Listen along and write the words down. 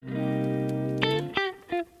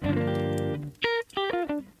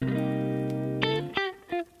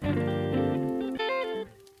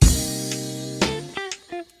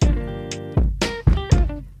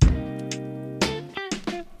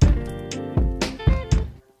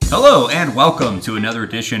Hello and welcome to another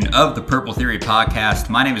edition of the Purple Theory Podcast.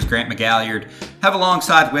 My name is Grant McGalliard. Have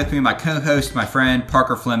alongside with me my co-host, my friend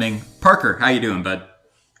Parker Fleming. Parker, how you doing, bud?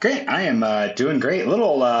 Great. I am doing great.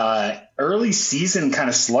 Little early season kind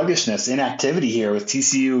of sluggishness, inactivity here with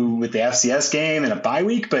TCU with the FCS game and a bye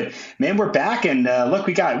week. But, man, we're back. And, look,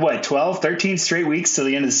 we got, 12, 13 straight weeks till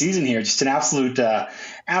the end of the season here. Just an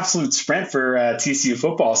absolute sprint for TCU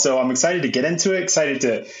football. So I'm excited to get into it, excited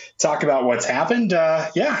to talk about what's happened.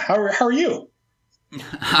 How are you?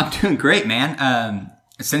 I'm doing great, man.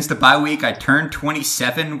 Since the bye week, I turned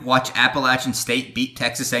 27, watch Appalachian State beat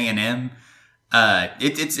Texas A&M.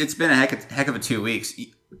 It's been a heck of a 2 weeks.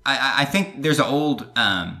 I think there's an old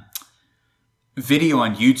video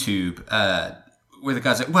on YouTube where the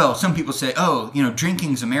guy's like, well, some people say,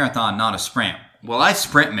 drinking's a marathon, not a sprint. Well, I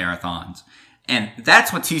sprint marathons. And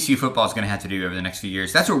that's what TCU football is going to have to do over the next few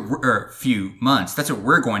years. Few months. That's what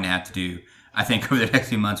we're going to have to do, I think, over the next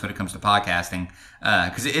few months when it comes to podcasting.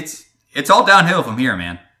 Because it's all downhill from here,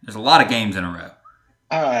 man. There's a lot of games in a row.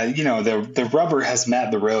 The rubber has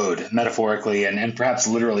met the road, metaphorically and perhaps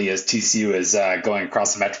literally, as TCU is going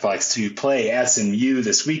across the Metroplex to play SMU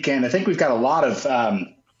this weekend. I think we've got a lot of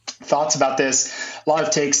thoughts about this, a lot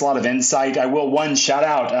of takes, a lot of insight. I will shout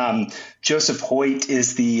out Joseph Hoyt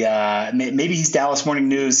is maybe he's Dallas Morning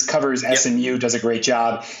News, covers SMU, does a great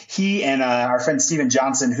job. He and our friend Steven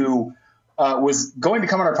Johnson, who was going to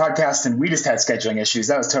come on our podcast, and we just had scheduling issues.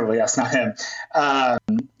 That was totally us, not him.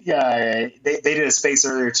 They did a space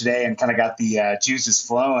earlier today and kind of got the juices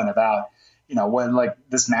flowing about, when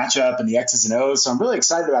this matchup and the X's and O's. So I'm really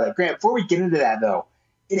excited about it. Grant, before we get into that though,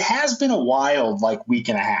 it has been a wild week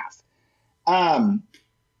and a half.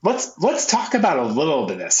 Let's talk about a little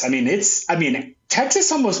bit of this.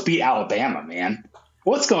 Texas almost beat Alabama, man.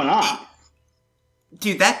 What's going on?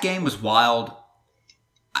 Dude, that game was wild.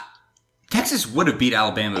 Texas would have beat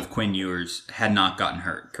Alabama if Quinn Ewers had not gotten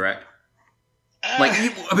hurt, correct?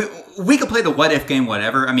 We could play the what-if game,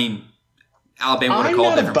 whatever. Alabama would have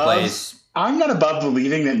called different plays. I'm not above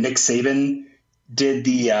believing that Nick Saban did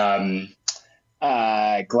the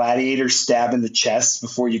gladiator stab in the chest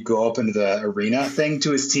before you go up into the arena thing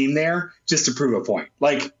to his team there just to prove a point.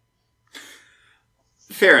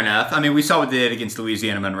 Fair enough. We saw what they did against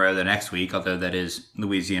Louisiana Monroe the next week, although that is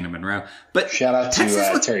Louisiana Monroe. But shout out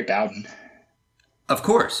to Terry Bowden. Of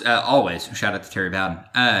course, always. Shout out to Terry Bowden.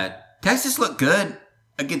 Texas looked good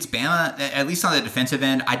against Bama, at least on the defensive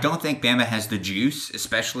end. I don't think Bama has the juice,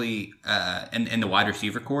 especially in the wide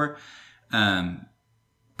receiver core.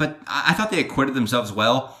 But I thought they acquitted themselves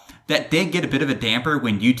well. That did get a bit of a damper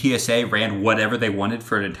when UTSA ran whatever they wanted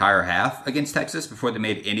for an entire half against Texas before they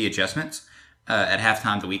made any adjustments at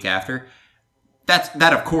halftime the week after.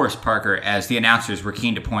 That, of course, Parker, as the announcers were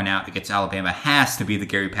keen to point out against Alabama, has to be the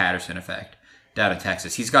Gary Patterson effect down in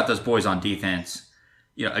Texas. He's got those boys on defense,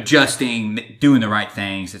 adjusting, doing the right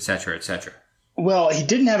things, et cetera, et cetera. Well, he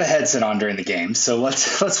didn't have a headset on during the game, so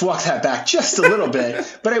let's walk that back just a little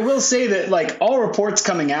bit. But I will say that all reports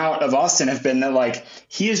coming out of Austin have been that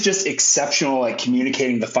he is just exceptional at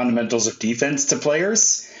communicating the fundamentals of defense to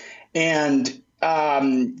players. And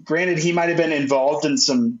granted, he might have been involved in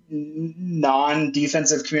some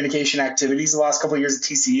non-defensive communication activities the last couple of years at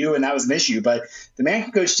TCU, and that was an issue. But the man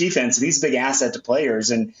can coach defense, and he's a big asset to players.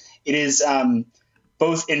 And it is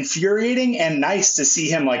both infuriating and nice to see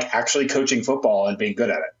him actually coaching football and being good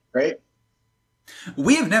at it, right?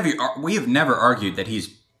 We have never argued that he's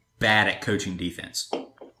bad at coaching defense.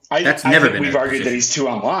 We've argued that he's too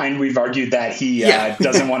online. We've argued that he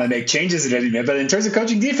doesn't want to make changes at any minute. But in terms of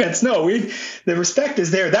coaching defense, no, the respect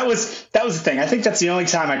is there. That was the thing. I think that's the only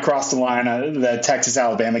time I crossed the line on the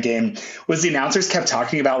Texas-Alabama game was the announcers kept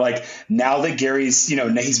talking about now that Gary's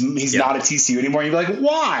he's not at TCU anymore. And you'd be like,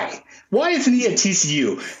 why? Why isn't he at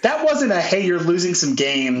TCU? That wasn't a hey, you're losing some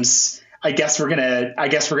games. I guess we're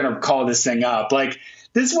gonna call this thing up.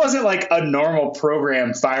 This wasn't a normal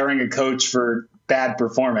program firing a coach for bad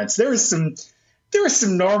performance. There was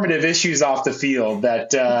some normative issues off the field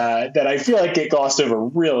that I feel get glossed over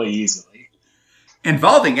really easily.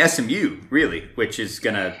 Involving SMU, really, which is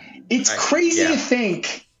gonna. It's crazy to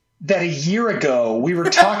think that a year ago we were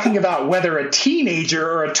talking about whether a teenager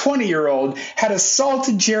or a 20-year-old had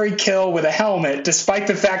assaulted Jerry Kill with a helmet, despite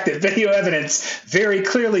the fact that video evidence very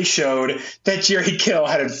clearly showed that Jerry Kill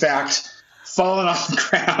had in fact fallen off the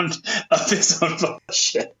ground of his own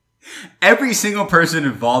bullshit. Every single person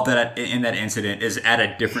involved in that incident is at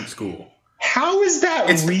a different school. How is that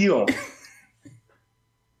real?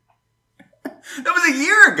 That was a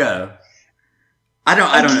year ago. I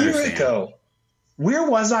don't understand. A year ago. Where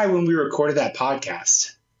was I when we recorded that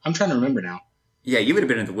podcast? I'm trying to remember now. Yeah, you would have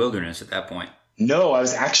been in the wilderness at that point. No, I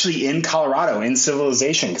was actually in Colorado in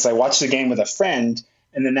Civilization because I watched the game with a friend,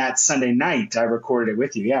 and then that Sunday night I recorded it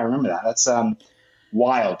with you. Yeah, I remember that. That's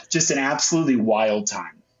wild. Just an absolutely wild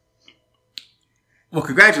time. Well,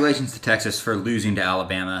 congratulations to Texas for losing to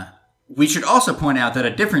Alabama. We should also point out that a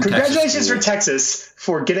different Congratulations for Texas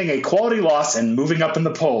for getting a quality loss and moving up in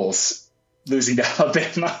the polls, losing to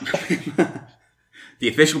Alabama. the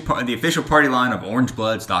official party line of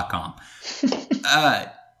orangebloods.com.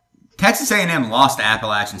 Texas A&M lost to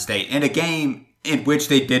Appalachian State in a game in which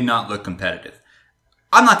they did not look competitive.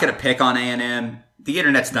 I'm not going to pick on A&M. The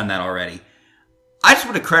internet's done that already. I just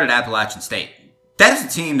want to credit Appalachian State. That is a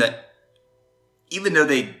team that, even though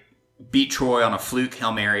they beat Troy on a fluke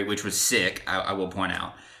Hail Mary, which was sick, I will point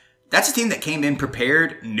out, that's a team that came in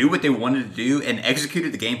prepared, knew what they wanted to do, and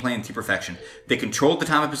executed the game plan to perfection. They controlled the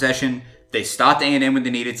time of possession. They stopped A&M when they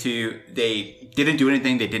needed to. They didn't do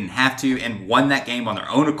anything they didn't have to, and won that game on their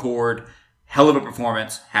own accord. Hell of a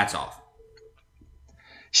performance. Hats off.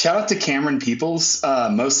 Shout out to Cameron Peoples,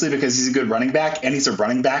 mostly because he's a good running back, and he's a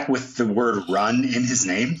running back with the word run in his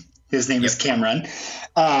name. His name is Cameron.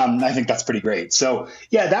 I think that's pretty great. So,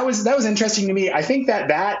 yeah, that was interesting to me. I think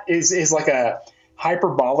that is like a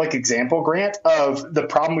hyperbolic example, Grant, of the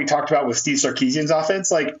problem we talked about with Steve Sarkisian's offense.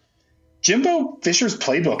 Like, Jimbo Fisher's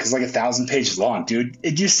playbook is like 1,000 pages long, dude.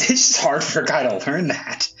 It's just hard for a guy to learn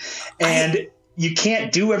that. And you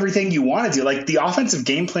can't do everything you want to do. Like, the offensive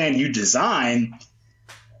game plan you design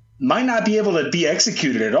might not be able to be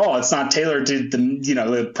executed at all. It's not tailored to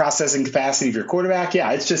the processing capacity of your quarterback.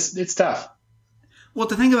 Yeah, it's tough. Well,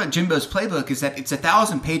 the thing about Jimbo's playbook is that it's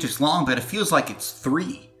 1,000 pages long, but it feels like it's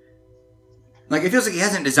 3. Like, it feels like he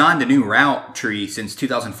hasn't designed a new route tree since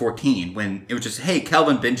 2014 when it was just, hey,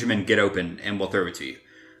 Kelvin Benjamin, get open and we'll throw it to you.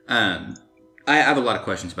 I have a lot of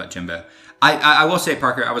questions about Jimbo. I will say,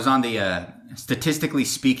 Parker, I was on the Statistically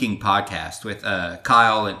Speaking podcast with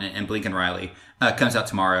Kyle and Blinken Riley. Comes out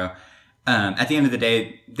tomorrow. At the end of the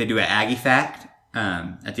day, they do an Aggie fact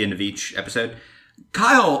at the end of each episode.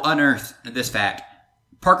 Kyle unearthed this fact.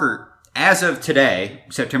 Parker, as of today,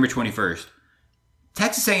 September 21st,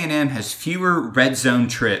 Texas A&M has fewer red zone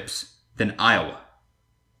trips than Iowa.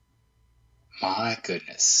 My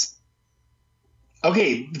goodness.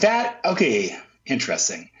 Okay,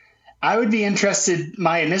 interesting. I would be interested.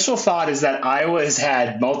 My initial thought is that Iowa has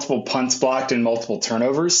had multiple punts blocked and multiple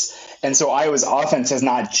turnovers. And so Iowa's offense has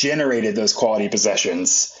not generated those quality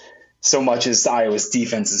possessions so much as Iowa's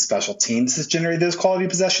defense and special teams has generated those quality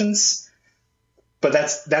possessions. But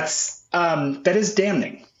that is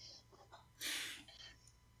damning.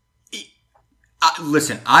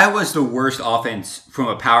 Listen, Iowa's the worst offense from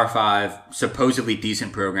a Power 5, supposedly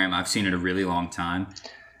decent program I've seen in a really long time.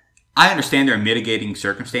 I understand there are mitigating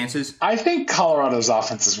circumstances. I think Colorado's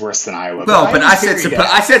offense is worse than Iowa. Well, but I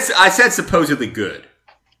said supposedly good.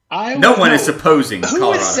 No one is supposing Colorado.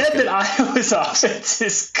 Who has said that Iowa's offense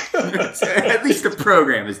is good? At least the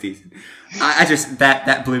program is decent. I just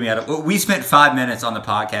that blew me out of. We spent 5 minutes on the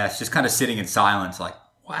podcast just kind of sitting in silence, like,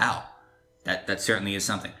 wow, that certainly is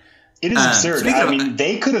something. It is absurd. I mean,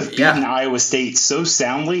 they could have beaten Iowa State so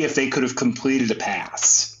soundly if they could have completed a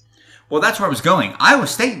pass. Well, that's where I was going. Iowa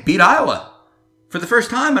State beat Iowa for the first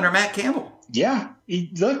time under Matt Campbell. Yeah.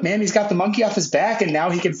 Look, man, he's got the monkey off his back, and now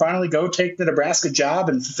he can finally go take the Nebraska job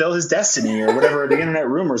and fulfill his destiny or whatever the internet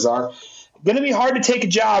rumors are. Going to be hard to take a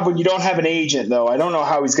job when you don't have an agent, though. I don't know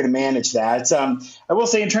how he's going to manage that. I will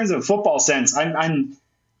say in terms of a football sense,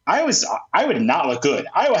 Iowa did not look good.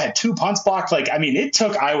 Iowa had 2 punts blocked. It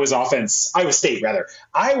took Iowa State.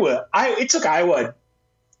 It took Iowa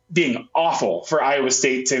being awful for Iowa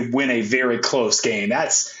State to win a very close game.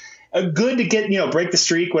 That's good to get, break the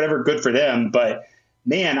streak, whatever, good for them. But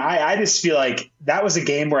man, I just feel like that was a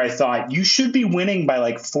game where I thought you should be winning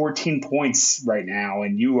by 14 points right now,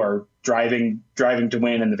 and you are driving to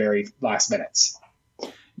win in the very last minutes.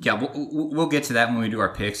 Yeah, we'll get to that when we do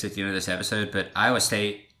our picks at the end of this episode. But Iowa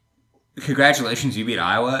State, congratulations, you beat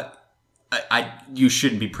Iowa. You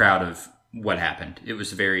shouldn't be proud of what happened. It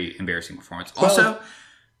was a very embarrassing performance. Also,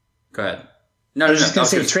 go ahead. No, I was just going to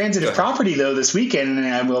say transitive property, though, this weekend,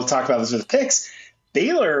 and we'll talk about this with picks.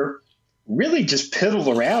 Baylor really just piddled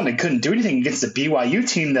around and couldn't do anything against the BYU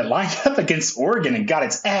team that lined up against Oregon and got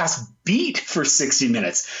its ass beat for 60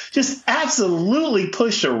 minutes. Just absolutely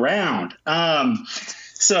pushed around.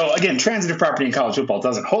 So, again, transitive property in college football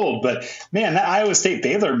doesn't hold, but, man, that Iowa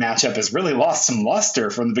State-Baylor matchup has really lost some luster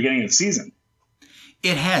from the beginning of the season.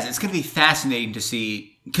 It has. It's going to be fascinating to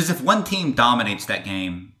see, because if one team dominates that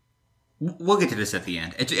game, we'll get to this at the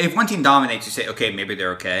end. If one team dominates, you say, okay, maybe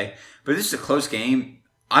they're okay. But if this is a close game,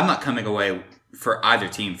 I'm not coming away for either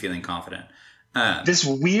team feeling confident. This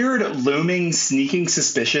weird looming sneaking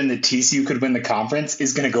suspicion that TCU could win the conference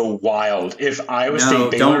is going to go wild if Iowa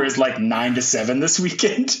State Baylor is like 9-7 this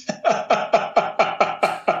weekend.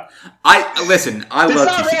 I love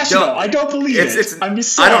not rational. I don't believe it. I'm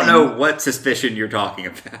just saying. I don't know what suspicion you're talking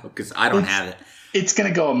about because I don't have it. It's going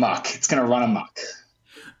to go amok. It's going to run amok.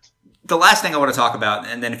 The last thing I want to talk about,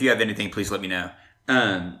 and then if you have anything, please let me know.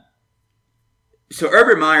 So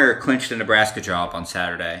Urban Meyer clinched the Nebraska job on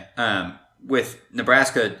Saturday, with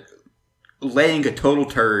Nebraska laying a total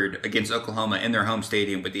turd against Oklahoma in their home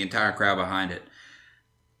stadium with the entire crowd behind it.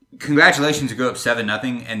 Congratulations to go up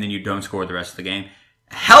 7-0, and then you don't score the rest of the game.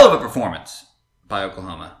 Hell of a performance by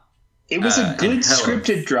Oklahoma. It was a good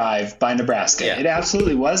scripted drive by Nebraska. Yeah. It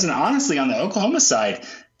absolutely was. And honestly, on the Oklahoma side,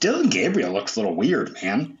 Dylan Gabriel looked a little weird,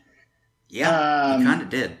 man. Yeah, he kind of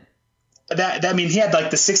did. I mean, he had like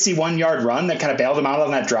the 61-yard run that kind of bailed him out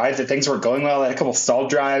on that drive that things weren't going well. Had a couple stalled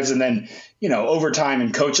drives, and then, overtime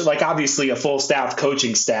and coach. Like, obviously, a full-staffed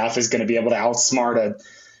coaching staff is going to be able to outsmart a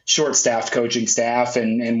short-staffed coaching staff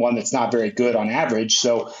and one that's not very good on average.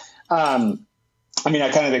 So, I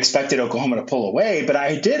kind of expected Oklahoma to pull away, but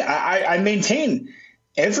I maintain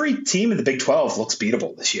every team in the Big 12 looks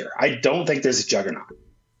beatable this year. I don't think there's a juggernaut.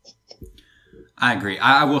 I agree.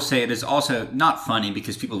 I will say it is also not funny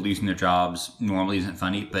because people losing their jobs normally isn't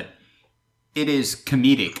funny, but it is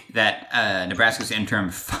comedic that Nebraska's interim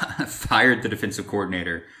fired the defensive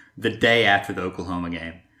coordinator the day after the Oklahoma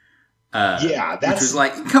game. Which was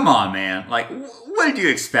like, come on, man. Like, what did you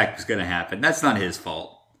expect was going to happen? That's not his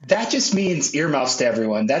fault. That just means earmuffs to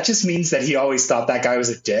everyone. That just means that he always thought that guy was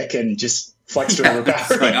a dick and just flexed her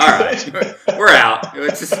overpower. Like, all right, we're out.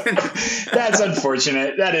 That's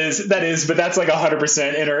unfortunate. That is, but that's like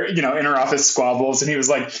 100% inner office squabbles. And he was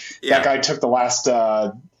like, that guy took the last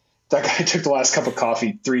cup of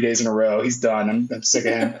coffee 3 days in a row. He's done. I'm sick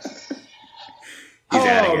of him.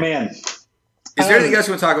 Oh man. Is there anything else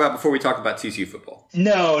you want to talk about before we talk about TCU football?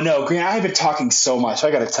 No, Grant. I've been talking so much. I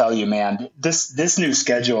got to tell you, man, this new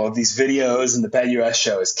schedule of these videos and the BetUS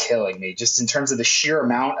show is killing me. Just in terms of the sheer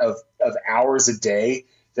amount of hours a day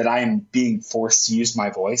that I am being forced to use my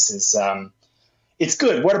voice is, it's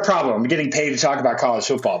good. What a problem! I'm getting paid to talk about college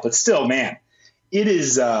football, but still, man, it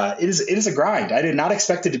is a grind. I did not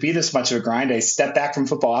expect it to be this much of a grind. I stepped back from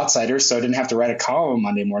Football Outsiders, so I didn't have to write a column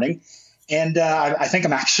Monday morning. And I think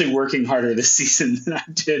I'm actually working harder this season than I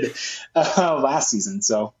did last season.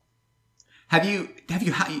 So, you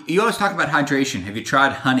always talk about hydration? Have you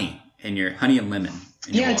tried honey and lemon?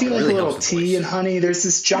 I do like a little tea and honey. There's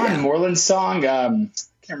this John Moreland song. Can't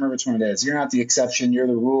remember which one it is. You're not the exception. You're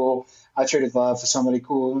the rule. I traded love for somebody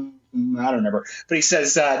cool. I don't remember. But he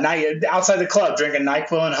says, outside the club, drinking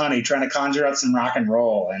NyQuil and honey, trying to conjure up some rock and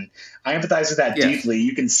roll. And I empathize with that deeply.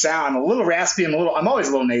 You can sound a little raspy and I'm always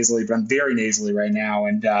a little nasally, but I'm very nasally right now.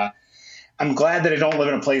 And I'm glad that I don't live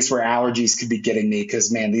in a place where allergies could be getting me because,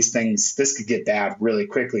 man, this could get bad really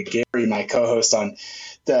quickly. Gary, my co-host on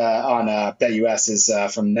BetUS,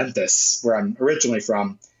 is from Memphis, where I'm originally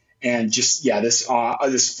from. And just, this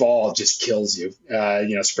fall just kills you.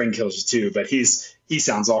 Spring kills you too. But he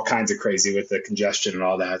sounds all kinds of crazy with the congestion and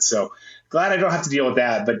all that. So glad I don't have to deal with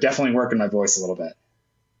that, but definitely working my voice a little bit.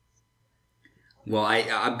 Well,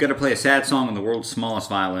 I'm going to play a sad song on the world's smallest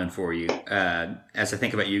violin for you as I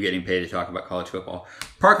think about you getting paid to talk about college football.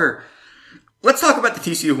 Parker, let's talk about the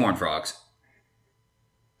TCU Horned Frogs.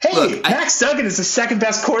 Hey, look, Max Duggan is the second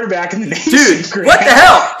best quarterback in the nation. Dude, what the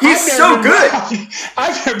hell? He's so good.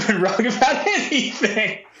 I've never been wrong about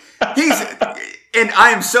anything. And I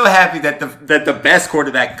am so happy that the best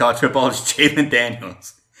quarterback in college football is Jalen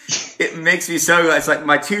Daniels. It makes me so glad. It's like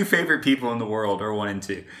my two favorite people in the world are 1 and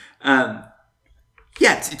 2.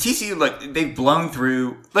 TCU, look, they've blown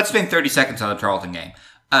through. Let's spend 30 seconds on the Tarleton game.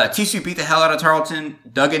 TCU beat the hell out of Tarleton.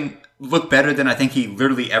 Duggan looked better than I think he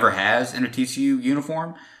literally ever has in a TCU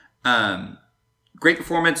uniform. Great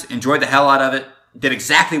performance. Enjoyed the hell out of it. Did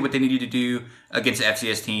exactly what they needed to do against the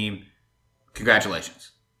FCS team. Congratulations.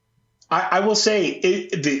 I will say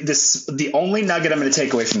the only nugget I'm going to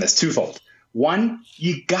take away from this, twofold. One,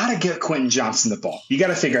 you got to get Quentin Johnston the ball. You got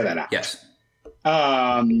to figure that out. Yes. Like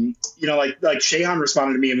Shehan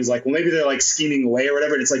responded to me and was like, well, maybe they're like scheming away or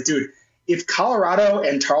whatever. And it's like, dude, if Colorado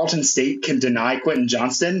and Tarleton State can deny Quentin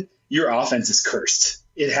Johnston, your offense is cursed.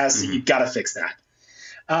 It has to, you got to fix that.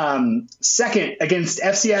 Second, against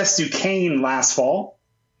FCS Duquesne last fall,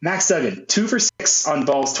 Max Duggan, 2 for 6 on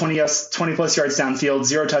balls, 20 plus yards downfield,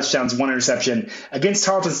 0 touchdowns, 1 interception. Against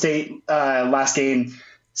Tarleton State last game,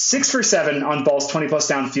 6 for 7 on balls 20 plus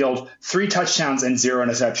downfield, 3 touchdowns and 0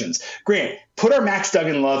 interceptions. Grant, put our Max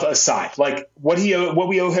Duggan love aside, like what we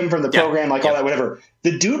owe him from the program, all that, whatever.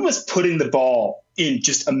 The dude was putting the ball in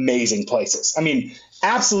just amazing places. I mean,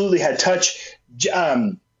 absolutely had touch. Jeff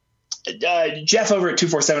over at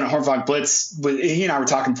 247 at Hornfog Blitz, he and I were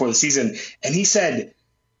talking before the season, and he said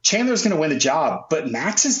Chandler's going to win the job, but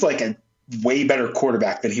Max is like a way better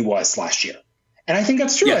quarterback than he was last year. And I think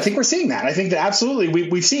that's true. Yes. I think we're seeing that. I think that absolutely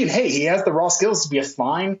we've seen, hey, he has the raw skills to be a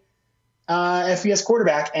fine FBS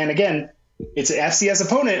quarterback. And again, it's an FCS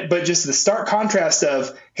opponent, but just the stark contrast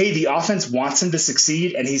of, hey, the offense wants him to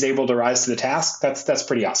succeed and he's able to rise to the task. That's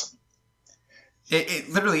pretty awesome. It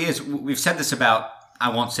literally is. We've said this about, I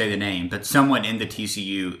won't say the name, but someone in the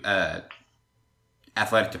TCU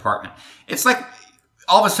athletic department. It's like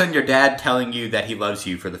all of a sudden your dad telling you that he loves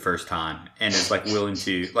you for the first time and is like willing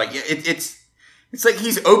to, like, it's like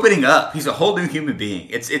he's opening up. He's a whole new human being.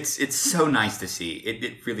 It's so nice to see.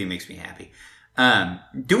 It really makes me happy.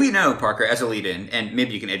 Do we know, Parker, as a lead-in, and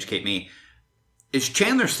maybe you can educate me, is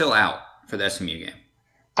Chandler still out for the SMU game?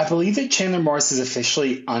 I believe that Chandler Morris is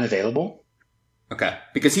officially unavailable. Okay,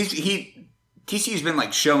 because TCU's been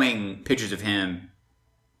like showing pictures of him,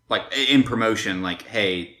 like in promotion, like,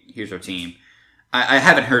 hey, here's our team. I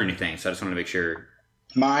haven't heard anything, so I just want to make sure.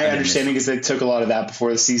 My understanding is they took a lot of that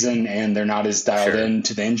before the season, and they're not as dialed in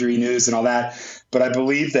to the injury news and all that. But I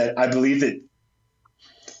believe that I don't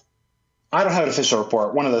have an official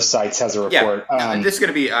report. One of those sites has a report. Yeah, this is going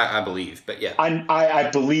to be, I believe, but yeah. I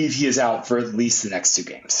believe he is out for at least the next 2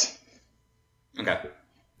 games. Okay.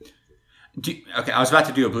 I was about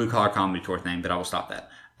to do a blue collar comedy tour thing, but I will stop that.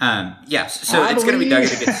 Yes, so it's going to be Duggan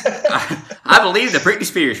against. I believe that Britney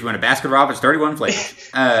Spears won a Baskin Robbins 31 flavors.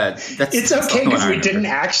 It's okay because we didn't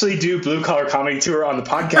actually do Blue Collar Comedy Tour on the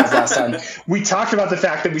podcast last time. We talked about the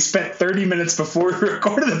fact that we spent 30 minutes before we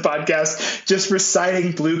recorded the podcast just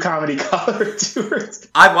reciting Blue Comedy Collar Tours.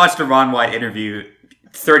 I watched a Ron White interview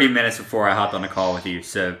 30 minutes before I hopped on a call with you,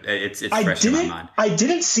 so it's fresh in my mind. I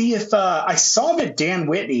didn't see if I saw that Dan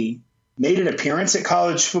Whitney made an appearance at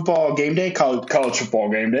college football game day, college football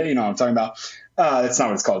game day. You know what I'm talking about. That's not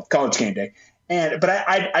what it's called, college game day. But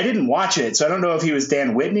I didn't watch it, so I don't know if he was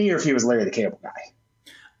Dan Whitney or if he was Larry the Cable Guy.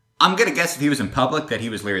 I'm going to guess if he was in public that he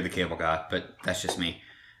was Larry the Cable Guy, but that's just me.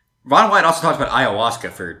 Ron White also talked about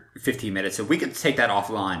ayahuasca for 15 minutes, so we could take that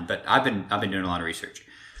offline, but I've been doing a lot of research.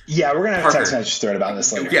 Yeah, we're going to have a text message thread about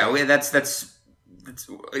this later. Yeah, that's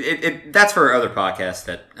for other podcasts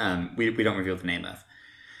that we don't reveal the name of.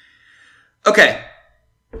 Okay,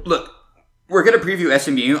 look, we're going to preview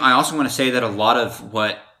SMU. I also want to say that a lot of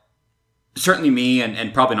what, certainly me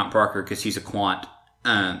and probably not Parker because he's a quant,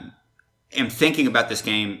 am thinking about this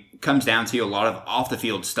game comes down to a lot of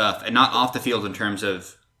off-the-field stuff, and not off-the-field in terms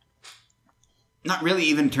of, not really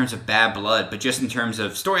even in terms of bad blood, but just in terms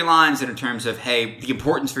of storylines and in terms of, hey, the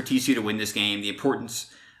importance for TCU to win this game, the importance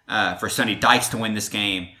for Sonny Dykes to win this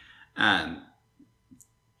game.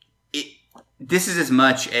 This is as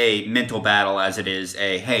much a mental battle as it is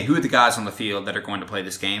a, hey, who are the guys on the field that are going to play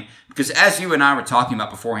this game? Because as you and I were talking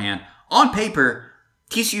about beforehand, on paper,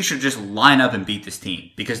 TCU should just line up and beat this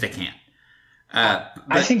team because they can.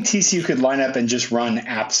 I think TCU could line up and just run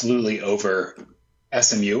absolutely over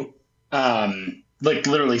SMU. Like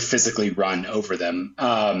literally physically run over them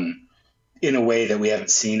in a way that we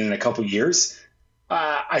haven't seen in a couple years.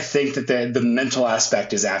 I think that the mental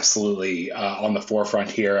aspect is absolutely on the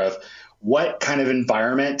forefront here of what kind of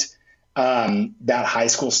environment that high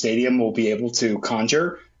school stadium will be able to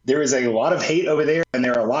conjure. There is a lot of hate over there, and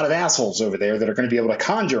there are a lot of assholes over there that are going to be able to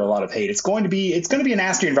conjure a lot of hate. It's going to be a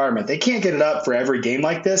nasty environment. They can't get it up for every game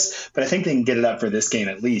like this, but I think they can get it up for this game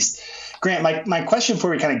at least. Grant, my question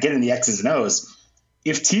before we kind of get in the X's and O's,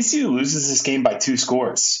 if TCU loses this game by 2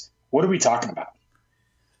 scores, what are we talking about?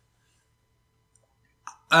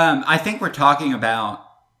 I think we're talking about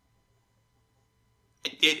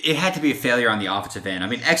it had to be a failure on the offensive end. I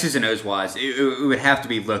mean, X's and O's wise, it would have to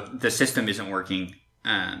be, look, the system isn't working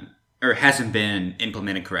or hasn't been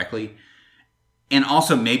implemented correctly. And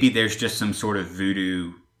also maybe there's just some sort of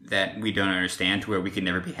voodoo that we don't understand to where we can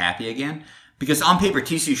never be happy again. Because on paper,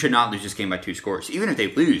 TCU should not lose this game by 2 scores. Even if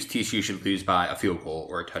they lose, TCU should lose by a field goal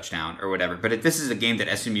or a touchdown or whatever. But if this is a game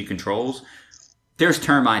that SMU controls, there's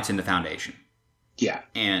termites in the foundation. Yeah.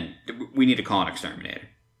 And we need to call an exterminator.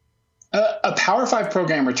 A Power 5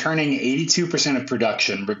 program returning 82% of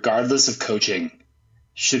production, regardless of coaching,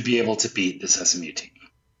 should be able to beat this SMU team.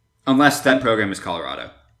 Unless that program is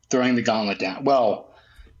Colorado. Throwing the gauntlet down. Well,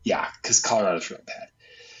 yeah, because Colorado's real bad.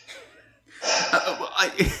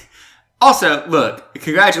 Also, look,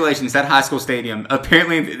 congratulations, that high school stadium,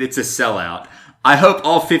 apparently it's a sellout. I hope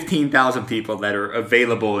all 15,000 people that are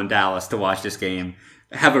available in Dallas to watch this game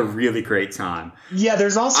have a really great time. Yeah,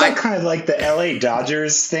 there's also kind of like the LA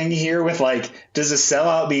Dodgers thing here with like, does a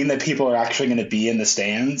sellout mean that people are actually going to be in the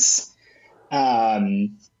stands? I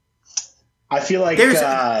feel like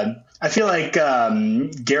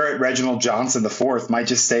Garrett Reginald Johnson IV might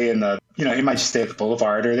just stay he might just stay at the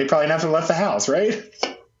Boulevard, or they probably never left the house, right?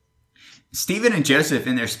 Steven and Joseph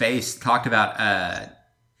in their space talked about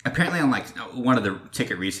apparently on like one of the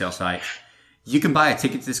ticket resale sites, you can buy a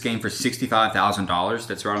ticket to this game for $65,000.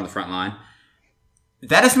 That's right on the front line.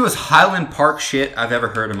 That is the most Highland Park shit I've ever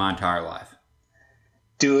heard in my entire life.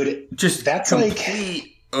 Dude, just that's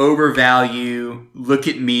complete overvalue. Look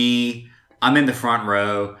at me. I'm in the front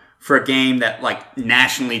row for a game that like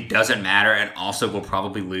nationally doesn't matter and also will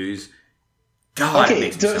probably lose. God, okay, it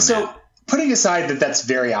makes me so mad. Putting aside that that's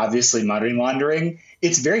very obviously money laundering,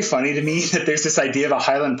 it's very funny to me that there's this idea of a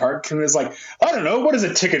Highland Park who is like, I don't know, what does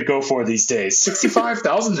a ticket go for these days?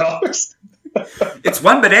 $65,000? It's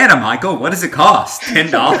one banana, Michael. What does it cost?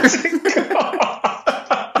 $10?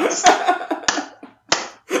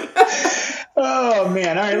 Oh,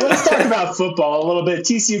 man. All right, let's talk about football a little bit.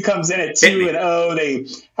 TCU comes in at 2-0. They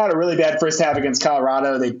had a really bad first half against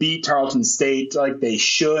Colorado. They beat Tarleton State like they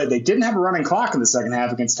should. They didn't have a running clock in the second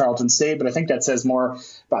half against Tarleton State, but I think that says more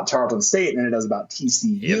about Tarleton State than it does about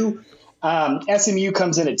TCU. Yep. SMU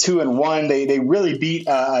comes in at 2-1. They really beat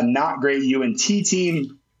a not great UNT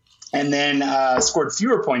team, and then scored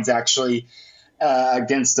fewer points, actually,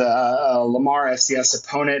 against a Lamar FCS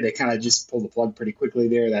opponent. They kind of just pulled the plug pretty quickly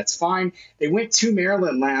there. That's fine. They went to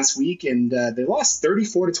Maryland last week, and they lost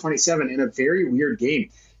 34-27 in a very weird game.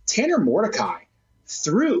 Tanner Mordecai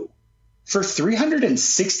threw for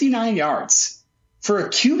 369 yards for a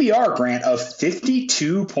QBR grant of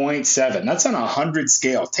 52.7. That's on a 100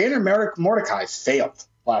 scale. Tanner Mordecai failed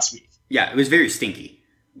last week. Yeah, it was very stinky.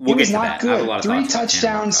 It was not good. 3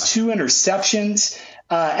 touchdowns, 2 interceptions.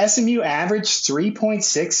 SMU averaged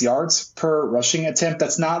 3.6 yards per rushing attempt.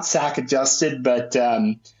 That's not sack adjusted, but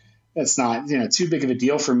it's not too big of a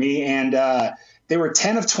deal for me. And they were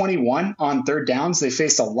 10 of 21 on third downs. They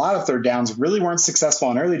faced a lot of third downs, really weren't successful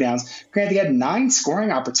on early downs. Granted, they had 9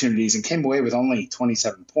 scoring opportunities and came away with only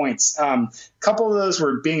 27 points. A couple of those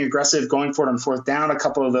were being aggressive, going for it on fourth down. A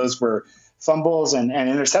couple of those were fumbles and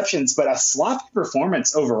interceptions, but a sloppy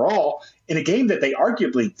performance overall in a game that they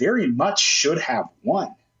arguably very much should have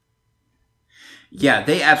won. Yeah,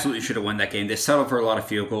 they absolutely should have won that game. They settled for a lot of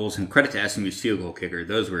field goals, and credit to SMU's field goal kicker.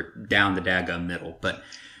 Those were down the daggum middle. But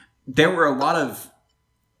there were a lot of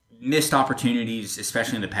missed opportunities,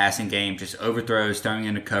 especially in the passing game, just overthrows, throwing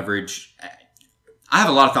into coverage. I have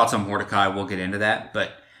a lot of thoughts on Mordecai. We'll get into that,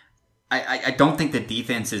 but I don't think the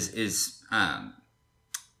defense is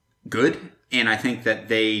good, and I think that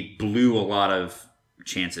they blew a lot of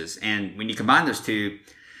chances. And when you combine those two,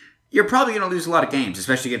 you're probably going to lose a lot of games,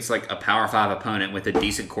 especially against like a Power 5 opponent with a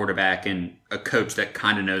decent quarterback and a coach that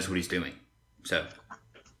kind of knows what he's doing. So,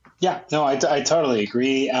 yeah, no, I totally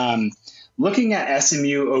agree. Looking at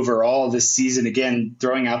SMU overall this season, again,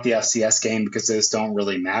 throwing out the FCS game because those don't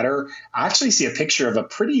really matter, I actually see a picture of a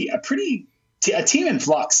team in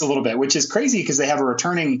flux a little bit, which is crazy because they have a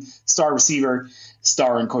returning star receiver,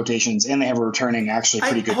 star in quotations, and they have a returning actually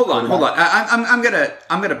pretty good. Hold on.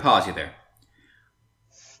 I'm gonna pause you there.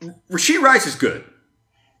 Rashee Rice is good.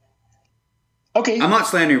 Okay, I'm not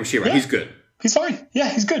slandering Rashee Rice. Yeah. He's good. He's fine. Yeah,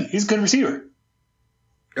 he's good. He's a good receiver.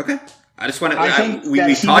 Okay, I just want to.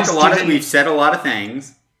 We've talked a lot. We've said a lot of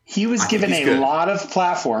things. He was given a lot of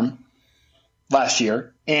platform last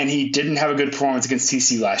year, and he didn't have a good performance against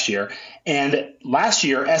TCU last year. And last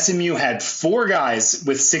year, SMU had 4 guys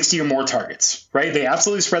with 60 or more targets, right? They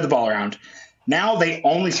absolutely spread the ball around. Now they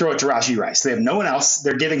only throw it to Rashee Rice. They have no one else.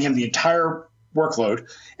 They're giving him the entire workload,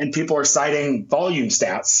 and people are citing volume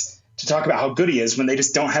stats to talk about how good he is when they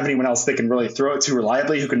just don't have anyone else they can really throw it to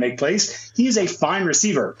reliably who can make plays. He is a fine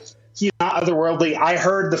receiver. He is not otherworldly. I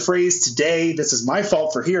heard the phrase today, this is my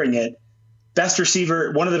fault for hearing it, best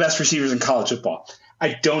receiver, one of the best receivers in college football.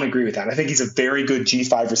 I don't agree with that. I think he's a very good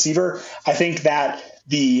G5 receiver. I think that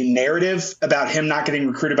the narrative about him not getting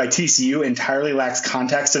recruited by TCU entirely lacks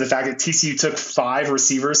context to the fact that TCU took 5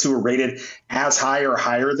 receivers who were rated as high or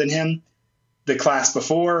higher than him the class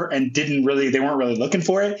before and they weren't really looking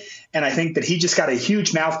for it. And I think that he just got a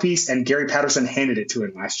huge mouthpiece, and Gary Patterson handed it to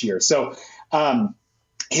him last year. So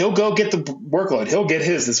he'll go get the workload. He'll get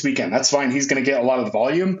his this weekend. That's fine. He's going to get a lot of the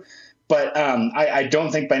volume. But I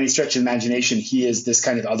don't think by any stretch of imagination he is this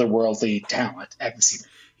kind of otherworldly talent at receiver.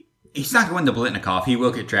 He's not going to win the Blitnikoff. He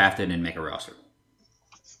will get drafted and make a roster.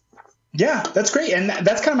 Yeah, that's great. And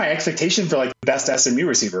that's kind of my expectation for like the best SMU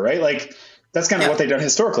receiver, right? Like That's kind of what they've done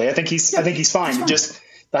historically. I think he's fine. Just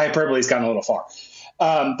the hyperbole's gotten a little far.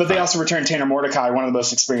 But they also returned Tanner Mordecai, one of the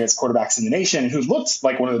most experienced quarterbacks in the nation, who looked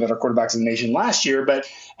like one of the better quarterbacks in the nation last year. But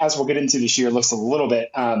as we'll get into this year, looks a little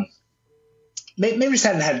bit maybe just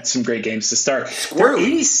hadn't had some great games to start. Squirrely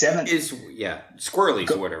 87 is squirrely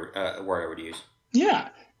is what word I would use. Yeah,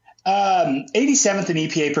 87th in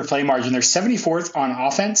EPA per play margin. They're 74th on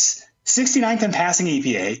offense, 69th in passing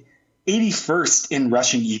EPA, 81st in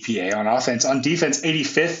rushing EPA on offense. On defense,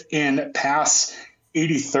 85th in pass,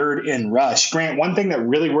 83rd in rush. Grant, one thing that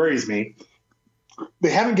really worries me, they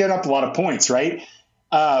haven't given up a lot of points, right?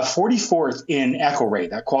 44th in echo rate,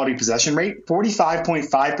 that quality possession rate.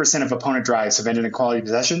 45.5% of opponent drives have ended in quality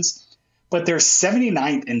possessions, but they're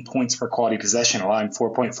 79th in points per quality possession, allowing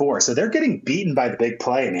 4.4. So they're getting beaten by the big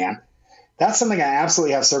play, man. That's something I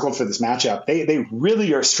absolutely have circled for this matchup. They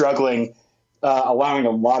really are struggling, allowing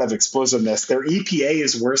a lot of explosiveness. Their EPA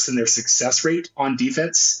is worse than their success rate on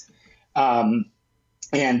defense. And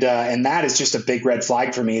that is just a big red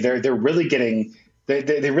flag for me. They're really getting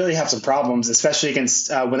they really have some problems, especially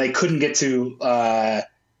against when they couldn't get to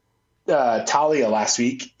Talia last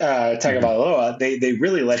week. Tagovailoa, they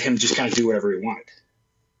really let him just kind of do whatever he wanted.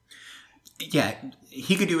 Yeah,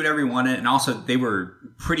 he could do whatever he wanted, and also they were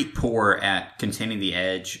pretty poor at containing the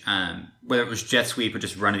edge. Whether it was jet sweep or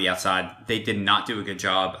just running the outside, they did not do a good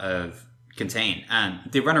job of contain.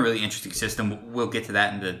 They run a really interesting system. We'll get to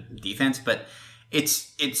that in the defense, but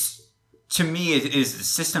it's to me is the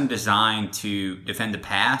system designed to defend the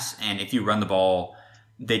pass, and if you run the ball,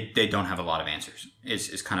 they don't have a lot of answers.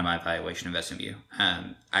 Is kind of my evaluation of SMU.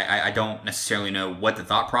 I don't necessarily know what the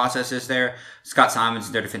thought process is there. Scott Simons,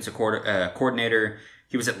 their defensive coordinator,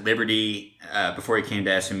 he was at Liberty before he came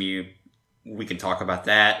to SMU. We can talk about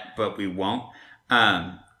that, but we won't.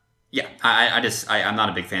 I'm not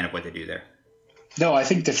a big fan of what they do there. No, I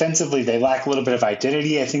think defensively they lack a little bit of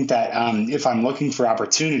identity. I think that if I'm looking for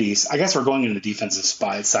opportunities, I guess we're going into the defensive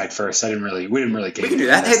side first. We didn't really get. We can do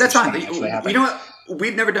that. Hey, that's fine. You know what?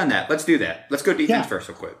 We've never done that. Let's do that. Let's go defense first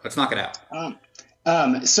real quick. Let's knock it out.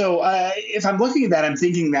 So if I'm looking at that, I'm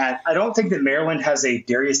thinking that I don't think that Maryland has a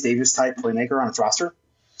Darius Davis type playmaker on its roster.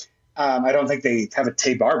 I don't think they have a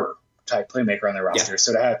Tay Barber type playmaker on their roster. Yeah.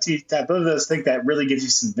 So to have both of those, I think that really gives you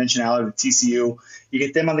some dimensionality with TCU. You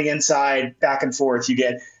get them on the inside, back and forth. You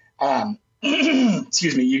get,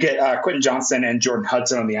 you get Quentin Johnston and Jordan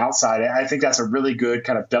Hudson on the outside. I think that's a really good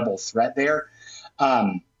kind of double threat there.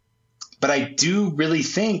 But I do really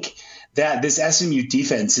think that this SMU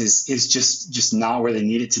defense is just not where they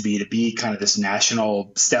need it to be kind of this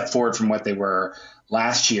national step forward from what they were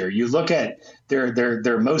last year. You look at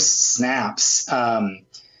their most snaps. Again,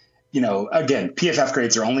 PFF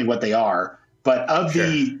grades are only what they are. But of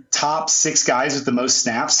the top 6 guys with the most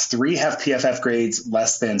snaps, 3 have PFF grades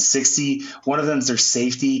less than 60. One of them is their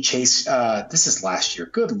safety, Chase. This is last year.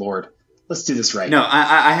 Good Lord. Let's do this right. No,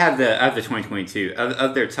 I have the 2022.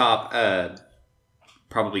 Of their top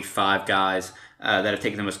probably 5 guys that have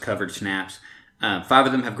taken the most coverage snaps, 5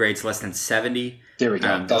 of them have grades less than 70. There we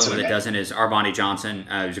go. The only one that doesn't is Armani Johnson,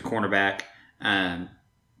 who's a cornerback.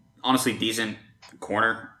 Honestly, decent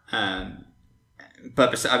corner.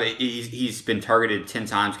 But he's been targeted 10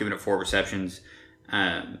 times, giving up 4 receptions.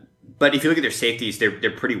 But if you look at their safeties,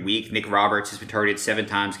 they're pretty weak. Nick Roberts has been targeted 7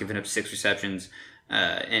 times, giving up 6 receptions.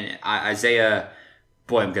 And Isaiah,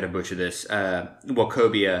 boy, I'm going to butcher this.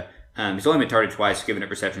 Wacobia, he's only been targeted twice, giving up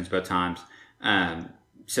receptions both times.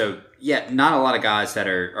 So, not a lot of guys that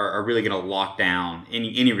are really going to lock down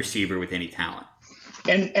any receiver with any talent.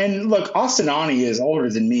 And look, Austin Aune is older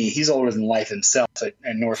than me. He's older than life himself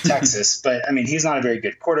at North Texas. But, I mean, he's not a very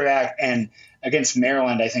good quarterback. And against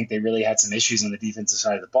Maryland, I think they really had some issues on the defensive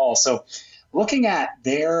side of the ball. So looking at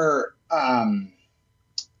their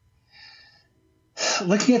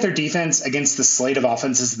defense against the slate of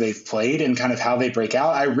offenses they've played and kind of how they break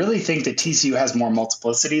out, I really think that TCU has more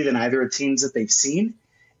multiplicity than either of the teams that they've seen.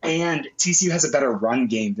 And TCU has a better run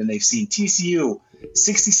game than they've seen. TCU,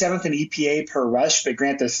 67th in EPA per rush, but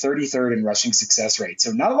Grant, they're 33rd in rushing success rate.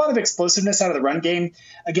 So not a lot of explosiveness out of the run game.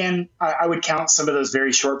 Again, I would count some of those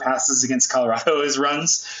very short passes against Colorado as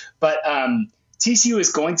runs. But TCU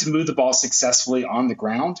is going to move the ball successfully on the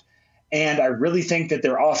ground. And I really think that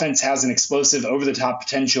their offense has an explosive over-the-top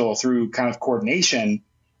potential through kind of coordination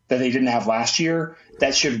that they didn't have last year.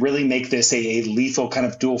 That should really make this a lethal kind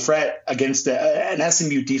of dual threat against an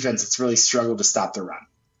SMU defense that's really struggled to stop the run.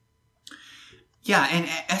 Yeah, and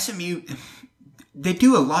SMU, they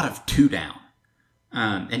do a lot of 2-down.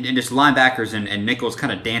 And just linebackers and nickels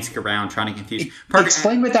kind of dancing around trying to confuse.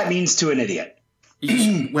 Explain what that means to an idiot.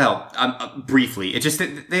 Well, briefly, it's just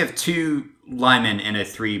that they have 2 linemen in a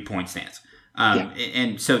 3-point stance.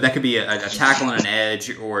 And so that could be a tackle and an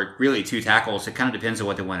edge, or really two tackles. It kind of depends on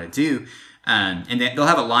what they want to do. And then they'll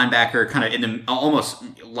have a linebacker kind of in the almost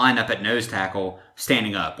line up at nose tackle,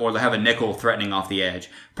 standing up, or they'll have a nickel threatening off the edge.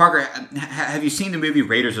 Parker, have you seen the movie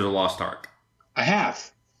Raiders of the Lost Ark? I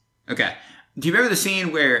have. Okay. Do you remember the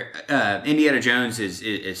scene where Indiana Jones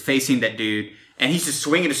is facing that dude, and he's just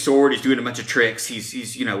swinging a sword, he's doing a bunch of tricks,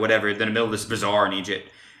 he's whatever, in the middle of this bazaar in Egypt,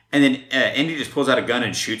 and then Indy just pulls out a gun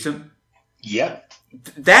and shoots him? Yep.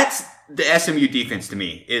 That's the SMU defense to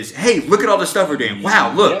me, is, hey, look at all the stuff we're doing.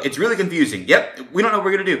 Wow, look, It's really confusing. Yep, we don't know what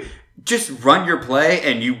we're going to do. Just run your play,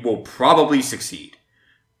 and you will probably succeed.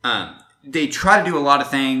 They try to do a lot of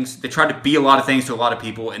things. They try to be a lot of things to a lot of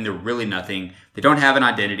people, and they're really nothing. They don't have an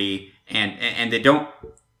identity, and they don't...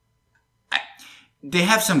 They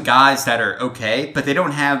have some guys that are okay, but they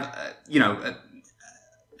don't have,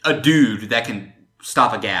 a dude that can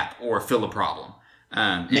stop a gap or fill a problem.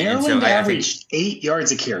 Maryland averaged 8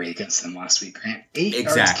 yards a carry against them last week, Grant. 8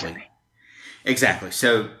 yards a carry. Exactly.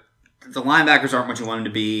 So the linebackers aren't what you want them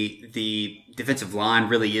to be. The defensive line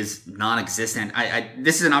really is non-existent.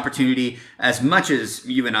 This is an opportunity, as much as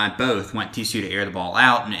you and I both want TCU to air the ball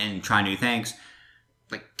out and try new things.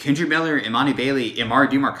 Like Kendrick Miller, Imani Bailey, Emari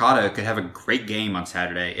Demercado could have a great game on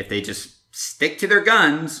Saturday if they just stick to their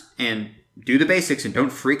guns and do the basics and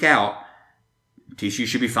don't freak out. TCU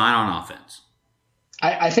should be fine on offense.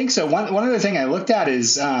 I think so. One other thing I looked at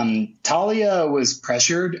is Talia was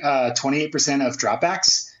pressured 28% of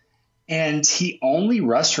dropbacks, and he only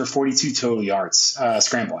rushed for 42 total yards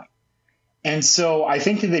scrambling. And so I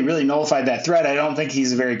think that they really nullified that threat. I don't think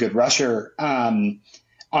he's a very good rusher on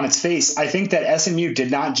its face. I think that SMU did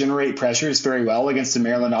not generate pressures very well against the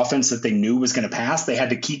Maryland offense that they knew was going to pass. They had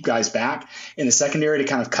to keep guys back in the secondary to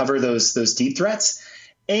kind of cover those deep threats,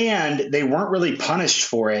 and they weren't really punished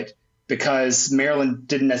for it, because Maryland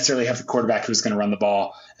didn't necessarily have the quarterback who was going to run the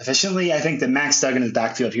ball efficiently. I think that Max Duggan in the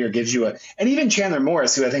backfield here gives you and even Chandler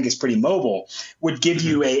Morris, who I think is pretty mobile, would give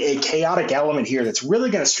you a chaotic element here that's really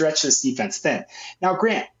going to stretch this defense thin. Now,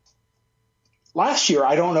 Grant, last year,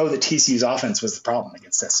 I don't know that TCU's offense was the problem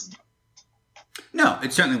against SMU. No,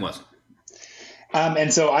 it certainly wasn't.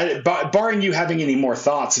 And so barring you having any more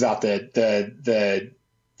thoughts about the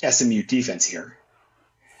SMU defense here,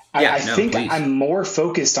 I think please. I'm more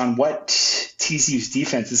focused on what TCU's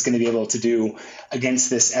defense is going to be able to do against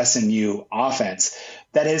this SMU offense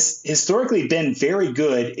that has historically been very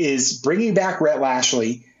good, is bringing back Rhett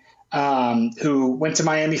Lashley, who went to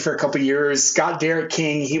Miami for a couple of years, got Derek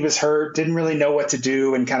King. He was hurt, didn't really know what to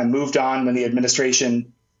do, and kind of moved on when the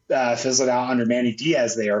administration fizzled out under Manny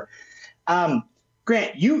Diaz there.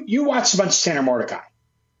 Grant, you watched a bunch of Tanner Mordecai.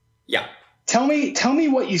 Yeah. Tell me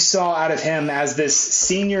what you saw out of him as this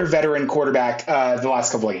senior veteran quarterback the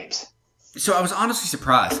last couple of games. So I was honestly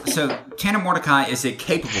surprised. So Tanner Mordecai is a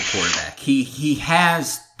capable quarterback. He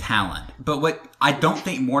has talent, but what I don't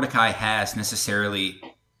think Mordecai has necessarily,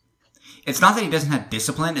 it's not that he doesn't have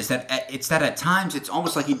discipline. It's that at times it's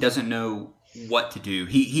almost like he doesn't know what to do.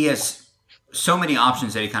 He has so many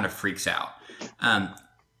options that he kind of freaks out.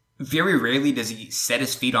 Very rarely does he set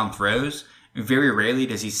his feet on throws. Very rarely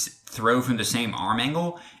does he throw from the same arm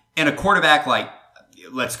angle. And a quarterback like,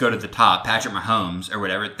 let's go to the top, Patrick Mahomes or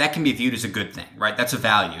whatever, that can be viewed as a good thing, right? That's a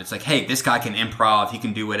value. It's like, hey, this guy can improv. He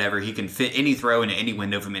can do whatever. He can fit any throw into any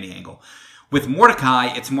window from any angle. With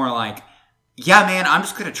Mordecai, it's more like, yeah, man, I'm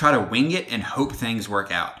just going to try to wing it and hope things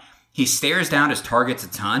work out. He stares down his targets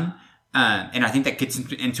a ton. And I think that gets him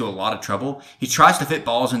into a lot of trouble. He tries to fit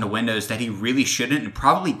balls into windows that he really shouldn't and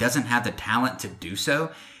probably doesn't have the talent to do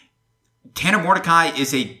so. Tanner Mordecai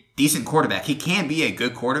is a decent quarterback. He can be a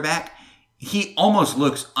good quarterback. He almost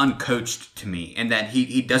looks uncoached to me in that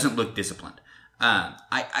he doesn't look disciplined.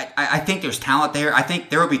 I think there's talent there. I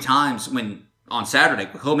think there will be times when on Saturday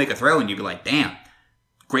he'll make a throw and you'll be like, damn,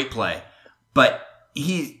 great play. But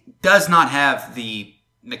he does not have the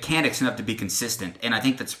mechanics enough to be consistent. And I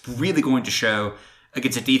think that's really going to show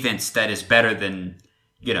against a defense that is better than,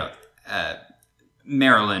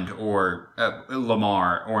 Maryland or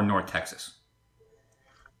Lamar or North Texas.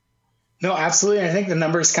 No, absolutely. I think the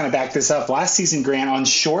numbers kind of back this up. Last season, Grant, on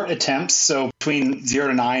short attempts, so between 0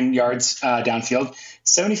 to 9 yards downfield,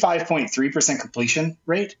 75.3% completion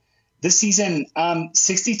rate. This season,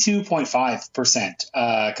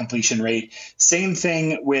 62.5% completion rate. Same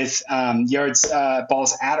thing with yards,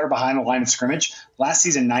 balls at or behind the line of scrimmage. Last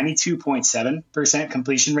season, 92.7%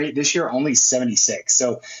 completion rate. This year, only 76.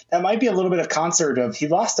 So that might be a little bit of concert of he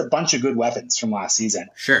lost a bunch of good weapons from last season.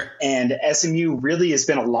 Sure. And SMU really has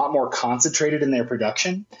been a lot more concentrated in their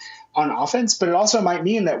production on offense, but it also might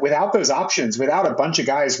mean that without those options, without a bunch of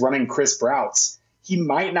guys running crisp routes, he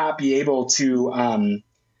might not be able to,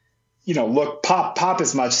 look pop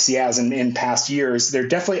as much as he has in past years. They're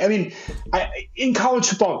definitely, I mean, in college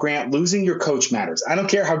football, Grant, losing your coach matters. I don't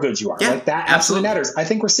care how good you are. Yeah, like that absolutely matters. I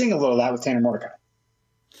think we're seeing a little of that with Tanner Mordecai.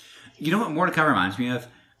 You know what Mordecai reminds me of?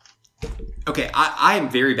 Okay, I am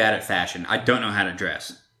very bad at fashion. I don't know how to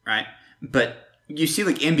dress, right? But you see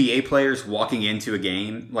like NBA players walking into a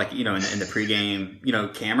game, like, in the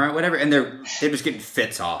pregame, camera, whatever, and they're just getting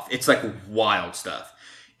fits off. It's like wild stuff.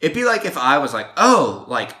 It'd be like if I was like, oh,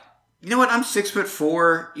 like, you know what? I'm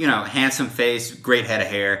 6'4", handsome face, great head of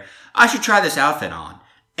hair. I should try this outfit on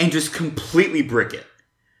and just completely brick it.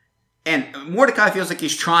 And Mordecai feels like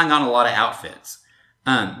he's trying on a lot of outfits.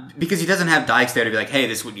 Because he doesn't have Dykes there to be like, hey,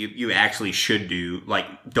 this is what you actually should do. Like,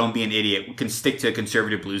 don't be an idiot. We can stick to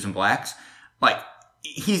conservative blues and blacks. Like,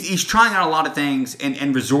 he's trying out a lot of things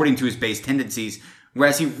and resorting to his base tendencies,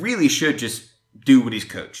 whereas he really should just do what he's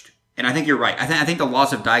coached. And I think you're right. I think the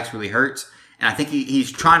loss of Dykes really hurts. And I think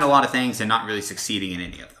he's trying a lot of things and not really succeeding in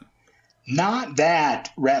any of them. Not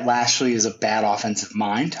that Rhett Lashley is a bad offensive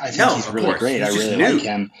mind. I think he's really great. I really like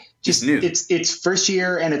him. Just it's first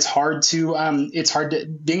year, and it's hard to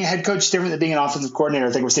being a head coach is different than being an offensive coordinator.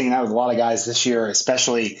 I think we're seeing that with a lot of guys this year,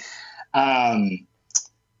 especially. And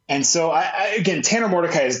so again, Tanner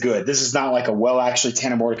Mordecai is good. This is not like actually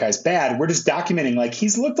Tanner Mordecai is bad. We're just documenting like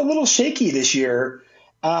he's looked a little shaky this year.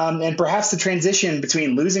 And perhaps the transition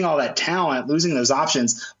between losing all that talent, losing those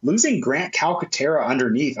options, losing Grant Calcaterra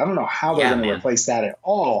underneath. I don't know how they're going to replace that at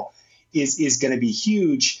all is going to be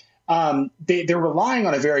huge. They're relying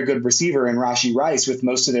on a very good receiver in Rashee Rice with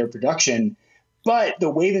most of their production, but the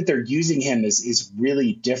way that they're using him is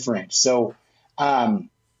really different. So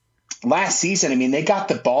last season, I mean, they got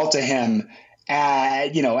the ball to him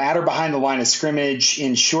at or behind the line of scrimmage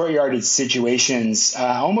in short yardage situations,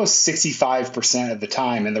 almost 65% of the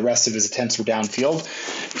time, and the rest of his attempts were downfield.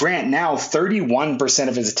 Grant, now 31%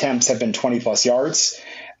 of his attempts have been 20 plus yards.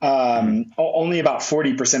 Only about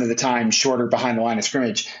 40% of the time shorter behind the line of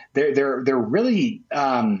scrimmage. They're really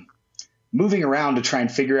moving around to try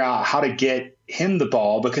and figure out how to get him the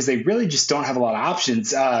ball because they really just don't have a lot of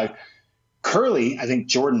options. Curley, I think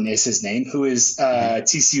Jordan is his name, who is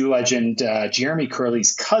TCU legend Jeremy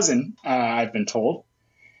Curley's cousin, I've been told,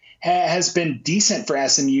 has been decent for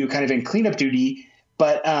SMU, kind of in cleanup duty,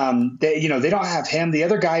 but they don't have him. The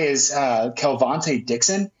other guy is Kelvontae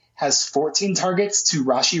Dixon, has 14 targets to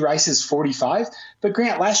Rashee Rice's 45. But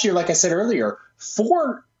Grant, last year, like I said earlier,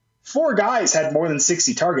 four guys had more than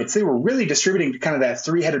 60 targets. They were really distributing to kind of that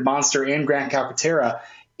three-headed monster and Grant Calcaterra.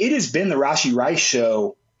 It has been the Rashee Rice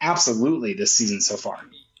show absolutely this season so far.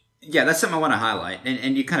 Yeah, that's something I want to highlight.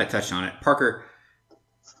 And you kind of touched on it. Parker,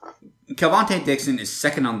 Kelvontae Dixon is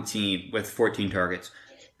second on the team with 14 targets.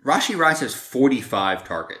 Rashee Rice has 45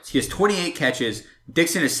 targets. He has 28 catches.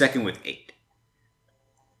 Dixon is second with 8.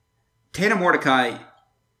 Tanner Mordecai,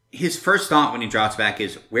 his first thought when he drops back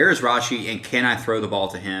is, where is Rashee and can I throw the ball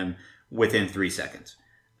to him within 3 seconds?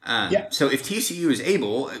 So if TCU is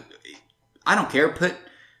able, I don't care, put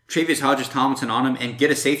Travius Hodges-Tomlinson on him and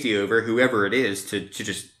get a safety over whoever it is to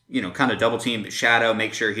just, kind of double team, shadow,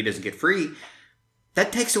 make sure he doesn't get free.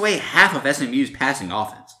 That takes away half of SMU's passing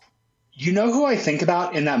offense. You know who I think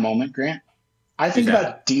about in that moment, Grant? I think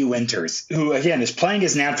about D. Winters, who, again, is playing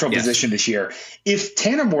his natural position this year. If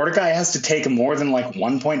Tanner Mordecai has to take more than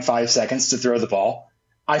 1.5 seconds to throw the ball,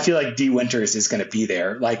 I feel like D. Winters is going to be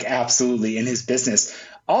there, absolutely in his business.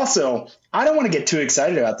 Also, I don't want to get too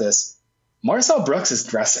excited about this. Marcel Brooks is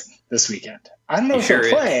dressing this weekend. I don't know if he'll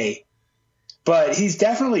play, but he's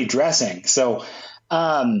definitely dressing. So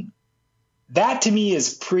that to me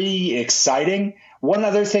is pretty exciting. One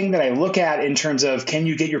other thing that I look at in terms of can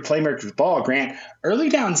you get your playmakers the ball, Grant, early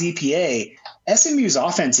downs EPA, SMU's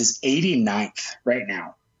offense is 89th right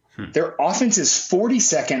now. Their offense is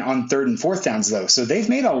 42nd on third and fourth downs, though. So they've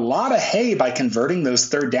made a lot of hay by converting those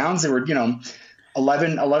third downs. They were,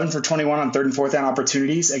 11 for 21 on third and fourth down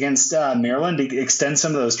opportunities against Maryland to extend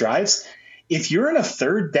some of those drives. If you're in a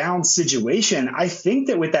third down situation, I think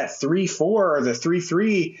that with that 3-4 or the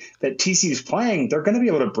 3-3 that TCU is playing, they're going to be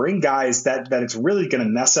able to bring guys that it's really going to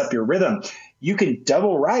mess up your rhythm. You can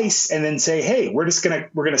double Rice and then say, hey, we're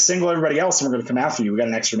going to single everybody else and we're going to come after you. We got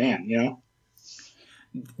an extra man,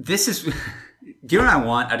 This is, do you know what I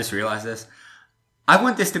want? I just realized this. I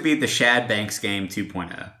want this to be the Shad Banks game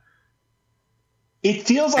 2.0. It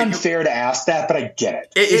feels unfair to ask that, but I get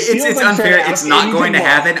it. It's unfair. It's not going to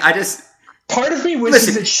happen. Part of me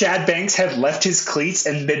wishes that Shad Banks had left his cleats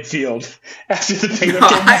in midfield after the Baylor game.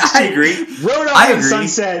 I agree. Rode off in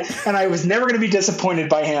sunset, and I was never going to be disappointed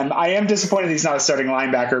by him. I am disappointed he's not a starting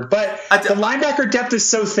linebacker, but the linebacker depth is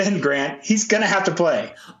so thin, Grant. He's going to have to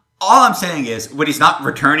play. All I'm saying is, when he's not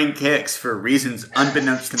returning kicks for reasons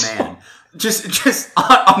unbeknownst to man, just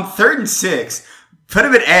on 3rd and 6, put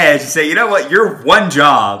him at edge and say, you know what, your one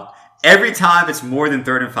job every time it's more than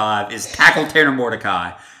 3rd and 5 is tackle Tanner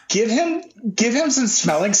Mordecai. Give him some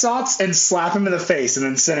smelling salts and slap him in the face and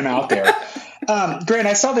then send him out there. Grant,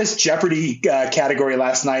 I saw this Jeopardy category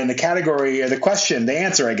last night, and the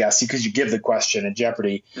answer, I guess, because you give the question in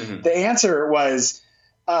Jeopardy. Mm-hmm. The answer was,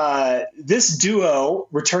 this duo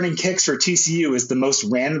returning kicks for TCU is the most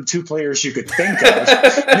random 2 players you could think of.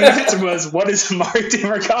 And the answer was, what is Amari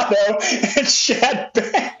DeMarcado and Shad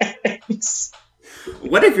Banks?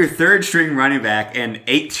 What if your 3rd string running back and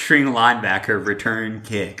 8th string linebacker return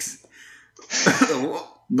kicks?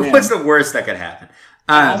 What's the worst that could happen?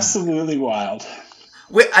 Absolutely wild.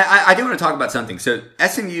 I do want to talk about something. So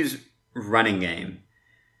SMU's running game,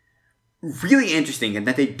 really interesting in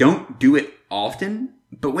that they don't do it often,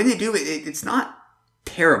 but when they do it, it's not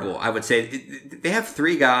terrible, I would say. They have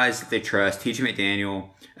 3 guys that they trust: TJ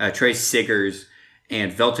McDaniel, Trey Siggers,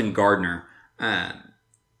 and Velton Gardner.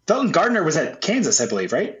 Velton Gardner was at Kansas, I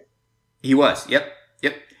believe, right? He was. Yep.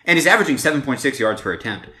 And he's averaging 7.6 yards per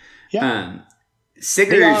attempt. Yeah.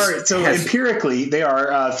 Siggers empirically, they are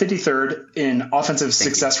 53rd in offensive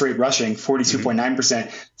success rate rushing,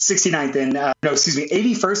 42.9%, 69th in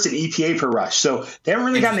 81st in EPA per rush. So they haven't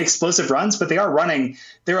really gotten the explosive runs, but they are running.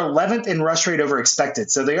 They're 11th in rush rate over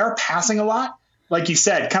expected. So they are passing a lot. Like you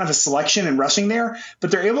said, kind of a selection and rushing there,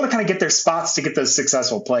 but they're able to kind of get their spots to get those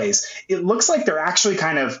successful plays. It looks like they're actually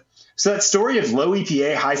so that story of low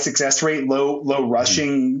EPA, high success rate, low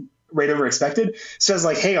rushing rate over expected says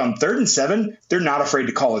like, hey, on 3rd and 7, they're not afraid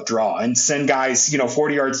to call a draw and send guys,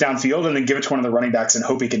 40 yards downfield and then give it to one of the running backs and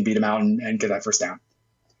hope he can beat him out and get that first down.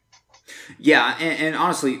 Yeah, and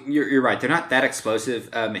honestly, you're right. They're not that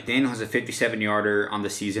explosive. McDaniel has a 57-yarder on the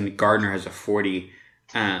season. Gardner has a 40.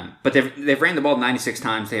 But they've ran the ball 96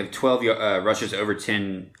 times. They have 12 rushes over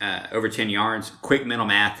 10 yards. Quick mental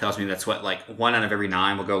math tells me that's what, like 1 out of every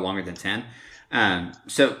 9 will go longer than 10.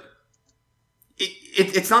 So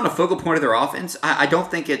it's not a focal point of their offense. I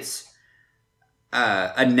don't think it's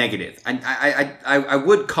a negative. I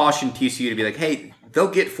would caution TCU to be like, hey,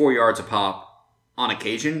 they'll get 4 yards a pop on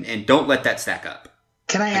occasion, and don't let that stack up.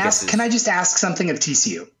 Can I just ask something of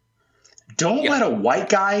TCU? Don't let a white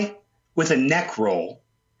guy with a neck roll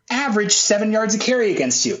average 7 yards a carry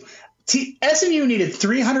against you. SMU needed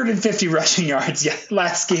 350 rushing yards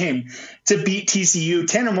last game to beat TCU.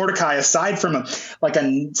 Tanner Mordecai, aside from a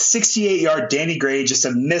 68-yard Danny Gray, just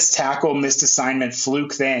a missed tackle, missed assignment,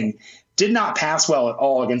 fluke thing, did not pass well at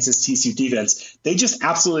all against this TCU defense. They just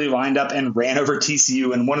absolutely lined up and ran over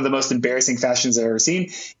TCU in one of the most embarrassing fashions I've ever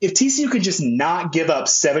seen. If TCU could just not give up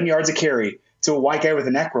 7 yards a carry to a white guy with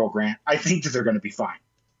a neck roll, Grant, I think that they're going to be fine.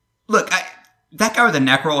 Look, that guy with the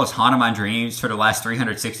neck roll has haunted my dreams for the last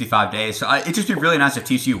 365 days. So it'd just be really nice if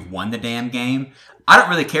TCU won the damn game. I don't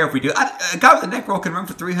really care if we do. A guy with a neck roll can run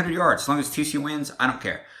for 300 yards. As long as TCU wins, I don't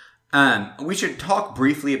care. We should talk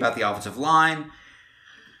briefly about the offensive line.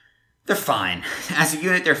 They're fine. As a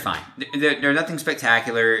unit, they're fine. They're nothing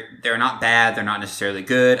spectacular. They're not bad. They're not necessarily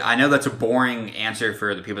good. I know that's a boring answer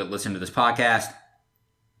for the people that listen to this podcast.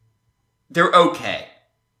 They're okay.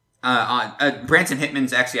 Branson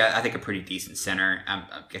Hickman's actually, I think, a pretty decent center. I'm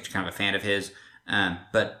actually kind of a fan of his.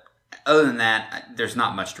 But other than that, there's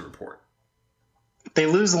not much to report. They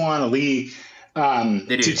lose Alana Lee to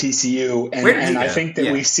TCU. And I think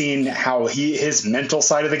that we've seen how his mental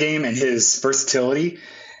side of the game and his versatility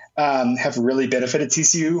have really benefited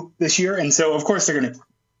TCU this year. And so, of course, they're going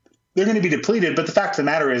to be depleted. But the fact of the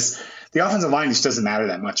matter is, the offensive line just doesn't matter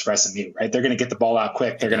that much for SMU, right? They're going to get the ball out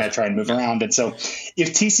quick. They're going to try and move around. And so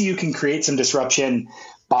if TCU can create some disruption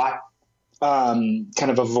by kind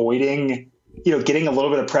of avoiding, getting a little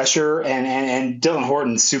bit of pressure, and Dylan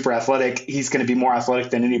Horton's super athletic. He's going to be more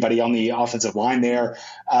athletic than anybody on the offensive line there.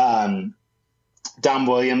 Dom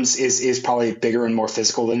Williams is probably bigger and more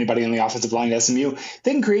physical than anybody on the offensive line at SMU.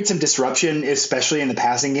 They can create some disruption, especially in the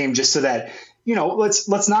passing game, just so that,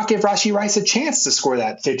 let's not give Rashee Rice a chance to score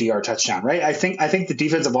that 50-yard touchdown, right? I think the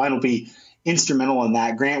defensive line will be instrumental in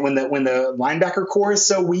that. Grant, when the linebacker core is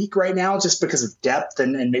so weak right now, just because of depth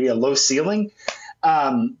and maybe a low ceiling,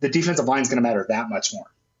 the defensive line is going to matter that much more.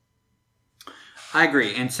 I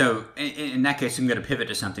agree. And so in that case, I'm going to pivot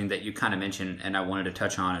to something that you kind of mentioned and I wanted to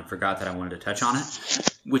touch on and forgot that I wanted to touch on it,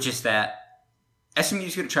 which is that SMU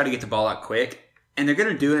is going to try to get the ball out quick. and they're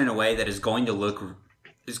going to do it in a way that is going to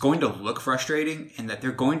look frustrating, and that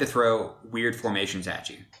they're going to throw weird formations at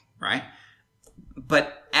you, right?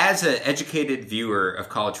 But as an educated viewer of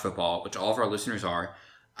college football, which all of our listeners are,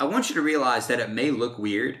 I want you to realize that it may look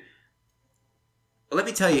weird. Let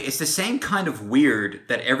me tell you, it's the same kind of weird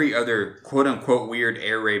that every other quote-unquote weird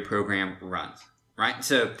air raid program runs, right?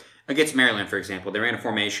 So against Maryland, for example, they ran a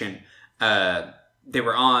formation. They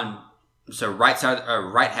were on right side,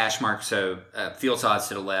 right hash mark, so field sides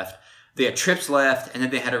to the left. They had trips left, and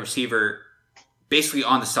then they had a receiver basically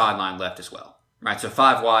on the sideline left as well. Right, so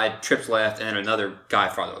 5 wide, trips left, and then another guy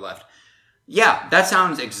farther left. Yeah, that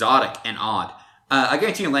sounds exotic and odd. I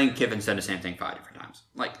guarantee you Lane Kiffin's done the same thing 5 different times.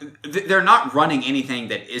 Like, they're not running anything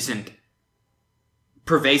that isn't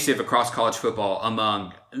pervasive across college football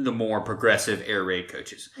among the more progressive air raid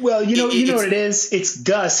coaches. Well, you know what it is? It's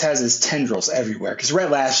Gus has his tendrils everywhere, because Rhett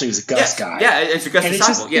Lashley was a Gus guy. Yeah, it's a Gus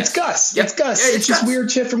disciple. It's Gus. Yep. It's Gus. Yeah, it's just Gus.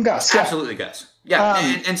 Weird shit from Gus. Absolutely Gus. Yeah,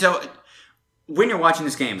 and so when you're watching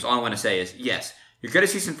this game, all I want to say is, yes, you're going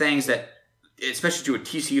to see some things that, especially to a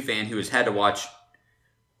TCU fan who has had to watch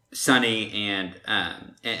Sonny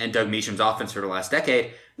and Doug Meacham's offense for the last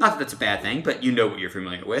decade. Not that that's a bad thing, but you know what you're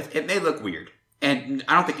familiar with. It may look weird. And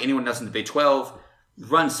I don't think anyone else in the Big 12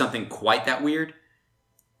 runs something quite that weird.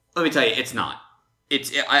 Let me tell you, it's not.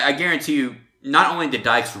 I guarantee you, not only did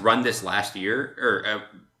Dykes run this last year, or a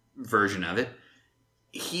version of it,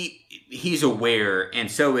 he's aware,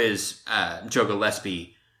 and so is Joe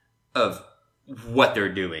Gillespie, of what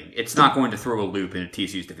they're doing. It's not going to throw a loop into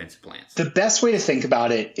TCU's defensive plans. The best way to think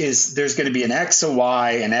about it is there's going to be an X, a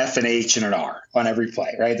Y, an F, an H, and an R on every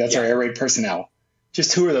play, right? That's our air raid personnel.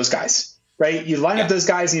 Just who are those guys, right? You line up those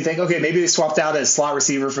guys and you think, okay, maybe they swapped out a slot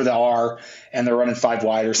receiver for the R and they're running 5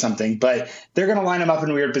 wide or something, but they're going to line them up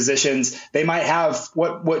in weird positions. They might have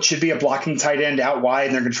what should be a blocking tight end out wide,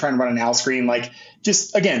 and they're going to try and run an Al screen. Like,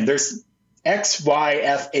 just, again, there's X, Y,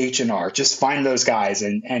 F, H, and R. Just find those guys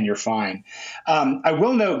and you're fine. I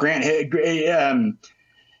will note, Grant,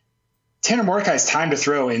 Tanner Mordecai's time to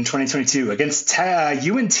throw in 2022 against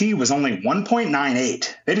UNT was only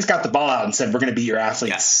 1.98. They just got the ball out and said, we're going to beat your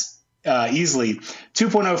athletes easily.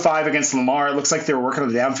 2.05 against Lamar. It looks like they were working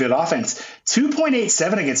on the downfield offense.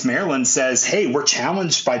 2.87 against Maryland says, hey, we're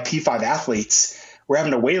challenged by P5 athletes. We're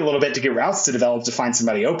having to wait a little bit to get routes to develop to find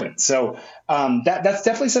somebody open. So that's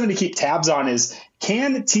definitely something to keep tabs on is,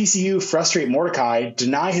 can TCU frustrate Mordecai,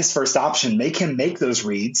 deny his first option, make him make those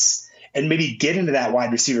reads, and maybe get into that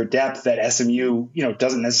wide receiver depth that SMU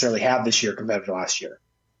doesn't necessarily have this year compared to last year.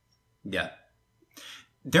 Yeah.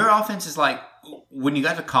 Their offense is like when you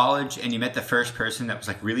got to college and you met the first person that was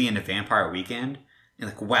like really into Vampire Weekend, you're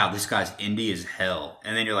like, wow, this guy's indie as hell.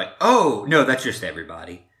 And then you're like, oh, no, that's just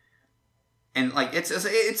everybody. And like it's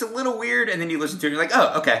a little weird, and then you listen to it and you're like,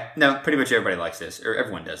 oh, okay, no, pretty much everybody likes this, or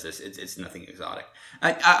everyone does this. It's nothing exotic.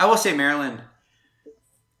 I will say Maryland,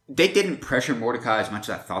 they didn't pressure Mordecai as much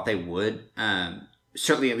as I thought they would.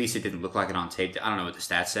 Certainly, at least it didn't look like it on tape. I don't know what the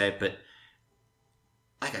stats say, but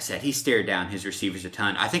like I said, he stared down his receivers a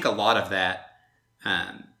ton. I think a lot of that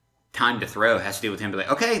time to throw has to do with him being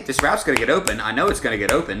like, okay, this route's going to get open. I know it's going to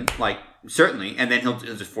get open, like certainly, and then he'll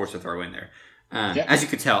just force a throw in there. As you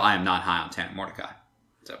can tell, I am not high on Tanner Mordecai.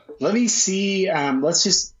 So let me see. Let's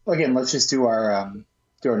just do our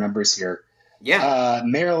numbers here. Yeah.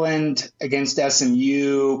 Maryland against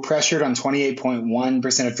SMU pressured on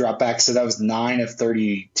 28.1% of dropbacks, so that was 9 of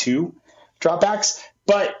 32 dropbacks.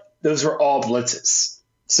 But those were all blitzes.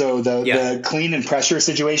 So the clean and pressure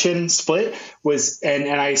situation split was, and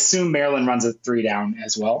I assume Maryland runs a 3 down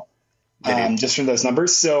as well. Just from those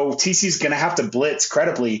numbers. So TCU's going to have to blitz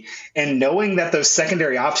credibly, and knowing that those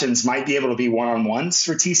secondary options might be able to be one-on-ones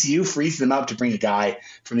for TCU frees them up to bring a guy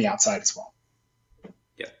from the outside as well.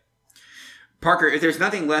 Yeah. Parker, if there's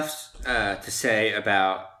nothing left to say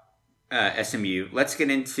about SMU, let's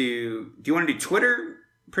get into, do you want to do Twitter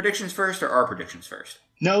predictions first or our predictions first?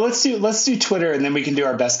 No, let's do Twitter, and then we can do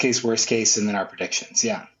our best case, worst case, and then our predictions.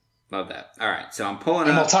 Yeah. Love that. All right, so I'm pulling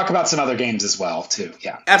and up. We'll talk about some other games as well, too.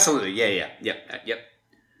 Yeah, absolutely. Yep.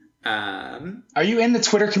 Are you in the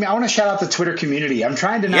Twitter community? I want to shout out the Twitter community. I'm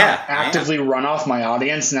trying to not actively run off my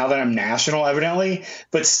audience now that I'm national, evidently,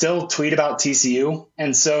 but still tweet about TCU.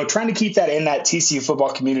 And so trying to keep that in that TCU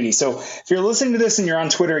football community. So if you're listening to this and you're on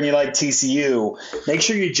Twitter and you like TCU, make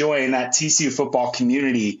sure you join that TCU football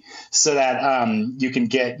community so that you can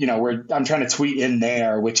get, I'm trying to tweet in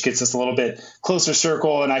there, which gets us a little bit closer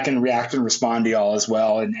circle, and I can react and respond to y'all as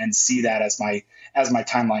well and see that as my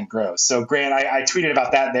timeline grows. So Grant, I tweeted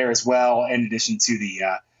about that there as well, in addition to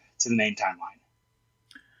the main timeline.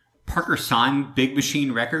 Parker signed Big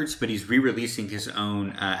Machine Records, but he's re-releasing his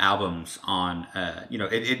own albums on,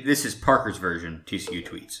 this is Parker's version, TCU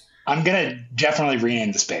Tweets. I'm going to definitely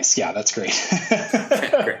rename the space. Yeah, that's great. Okay,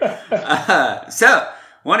 great. So,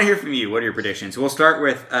 want to hear from you. What are your predictions? We'll start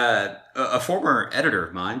with a former editor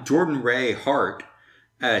of mine, Jordan Ray Hart.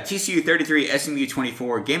 TCU 33, SMU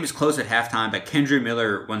 24. Game is close at halftime, but Kendre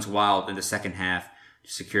Miller runs wild in the second half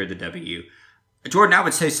to secure the W. Jordan, I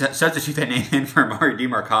would say substitute that name in for Mario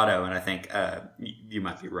DiMarcado, and I think you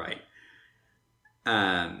might be right.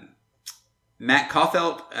 Matt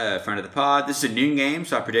Caulfield, friend of the pod. This is a noon game,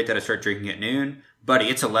 so I predict that I start drinking at noon. Buddy,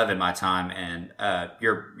 it's 11 my time, and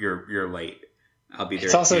you're late. I'll be there.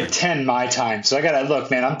 It's also 10 my time, so I gotta look,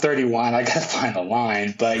 man. I'm 31. I gotta find the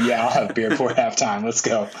line, but yeah, I'll have beer before halftime. Let's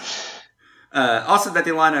go. Also, that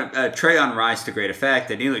they line up Trayon Rice to great effect.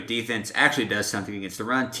 The New Look defense actually does something against the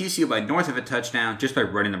run. TCU by north of a touchdown just by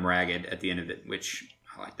running them ragged at the end of it, which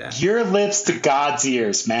I like that. Your lips to God's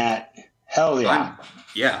ears, Matt. Hell yeah.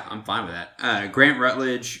 I'm fine with that. Grant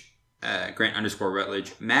Rutledge,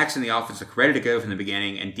 Grant_Rutledge. Max and the offense look ready to go from the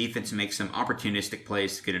beginning, and defense makes some opportunistic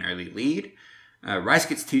plays to get an early lead. Rice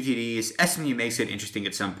gets 2 TDs. SMU makes it interesting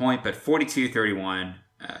at some point, but 42-31,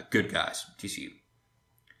 good guys, TCU.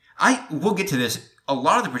 We'll get to this. A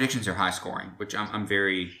lot of the predictions are high scoring, which I'm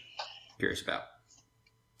very curious about.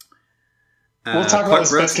 We'll talk about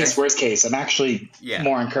this best case, worst case. I'm actually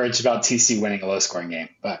more encouraged about TCU winning a low scoring game,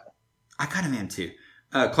 but I kind of am too.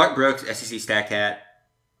 Clark Brooks, SEC stat cat,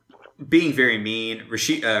 being very mean.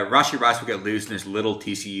 Rashee Rice will get loose, and as little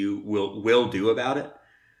TCU will do about it.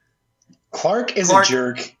 Clark is a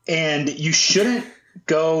jerk, and you shouldn't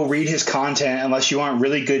go read his content unless you want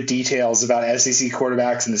really good details about SEC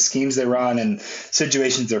quarterbacks and the schemes they run and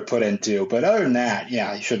situations they're put into. But other than that,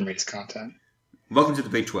 yeah, you shouldn't read his content. Welcome to the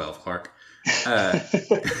Big 12, Clark. It's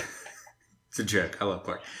a joke. I love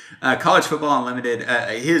Clark. College Football Unlimited,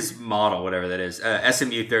 his model, whatever that is,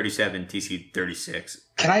 SMU 37, TCU 36.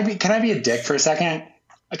 Can I be a dick for a second?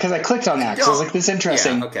 Because I clicked on that because I was like, this is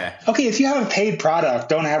interesting. Yeah, okay, if you have a paid product,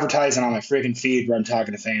 don't advertise it on my friggin' feed where I'm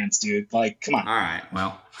talking to fans, dude. Like, come on. All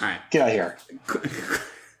right. Get out of here.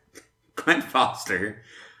 Clint Foster.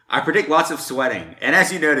 I predict lots of sweating. And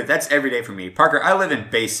as you noted, that's every day for me. Parker, I live in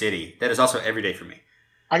Bay City. That is also every day for me.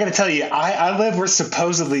 I got to tell you, I live where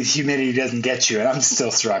supposedly humidity doesn't get you, and I'm still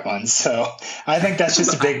struggling. So I think that's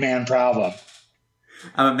just a big man problem.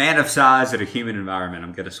 I'm a man of size in a humid environment.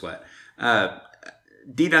 I'm going to sweat.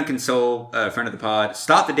 D. Duncan Soul, friend of the pod,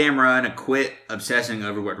 stop the damn run and quit obsessing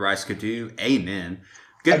over what Rice could do. Amen.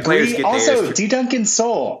 Good players get theirs. Also, D. Duncan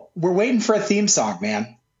Soul, we're waiting for a theme song,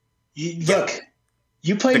 man. Look,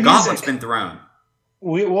 you play music. The gauntlet's been thrown.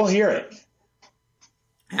 We'll hear it.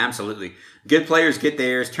 Absolutely. Good players get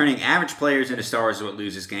theirs. Turning average players into stars is what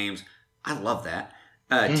loses games. I love that.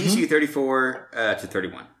 TCU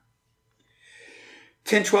 34-31.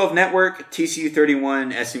 10-12 Network, TCU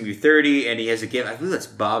 31, SMU 30, and he has a gift. I believe that's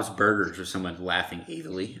Bob's Burgers or someone laughing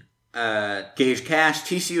evilly. Gage Cash,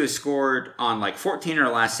 TCU has scored on like 14 of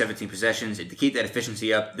their last 17 possessions. If they keep that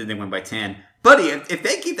efficiency up, then they win by 10. Buddy, if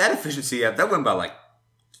they keep that efficiency up, they'll win by like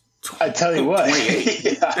 28. I tell you what.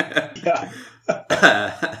 28.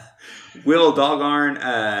 Will Dogarn,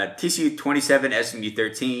 TCU 27, SMU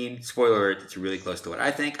 13. Spoiler alert, it's really close to what I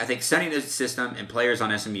think. I think Sonny knows the system and players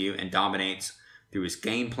on SMU and dominates through his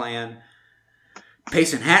game plan.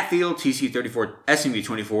 Payson Hatfield, TCU 34, SMU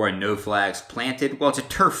 24, and no flags planted. Well, it's a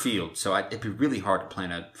turf field, so it'd be really hard to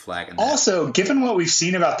plant a flag in that. Also, given what we've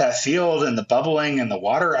seen about that field and the bubbling and the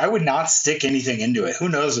water, I would not stick anything into it. Who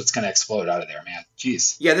knows what's going to explode out of there, man?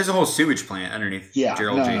 Jeez. Yeah, there's a whole sewage plant underneath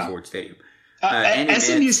Gerald J. Ford Stadium.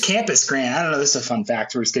 SMU's campus, Grant, I don't know, this is a fun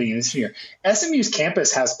fact we're just getting into here. SMU's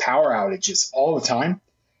campus has power outages all the time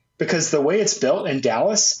because the way it's built in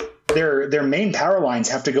Dallas, their main power lines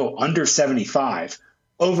have to go under 75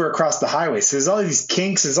 over across the highway. So there's all these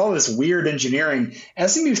kinks, there's all this weird engineering.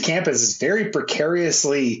 SMU's campus is very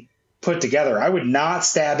precariously put together. I would not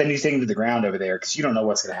stab anything to the ground over there because you don't know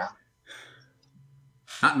what's going to happen.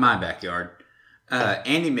 Not in my backyard.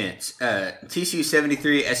 Andy Mintz, TCU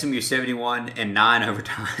 73, SMU 71, and 9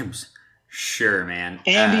 overtimes. Sure, man.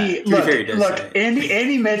 Andy,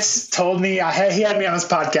 Andy Mintz told me, he had me on his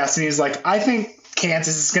podcast, and he was like, I think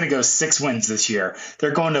Kansas is going to go 6 wins this year.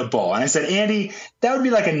 They're going to a bowl. And I said, Andy, that would be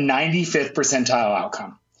like a 95th percentile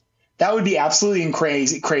outcome. That would be absolutely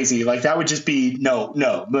crazy. Like, that would just be no.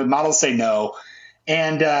 The models say no.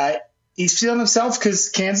 And he's feeling himself because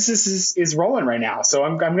Kansas is rolling right now. So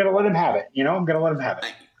I'm going to let him have it. I'm going to let him have it.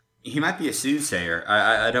 He might be a soothsayer.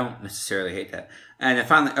 I don't necessarily hate that. And then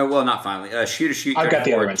finally, not finally, shoot. I've got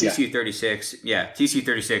the other ones, TCU 36. Yeah, TCU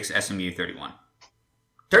 36, SMU 31.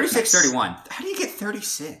 36-31. How do you get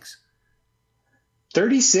 36?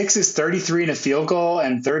 36 is 33 and a field goal,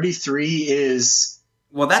 and 33 is...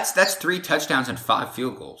 Well, that's 3 touchdowns and 5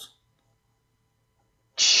 field goals.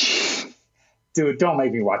 Dude, don't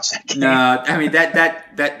make me watch that game. No, I mean that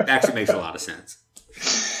actually makes a lot of sense.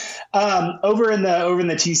 Over in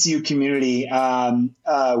the TCU community,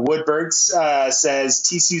 Woodbergs says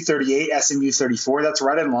TCU 38, SMU 34. That's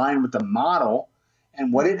right in line with the model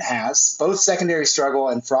and what it has. Both secondary struggle,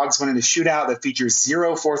 and Frogs win in a shootout that features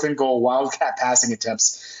 0 4th and goal Wildcat passing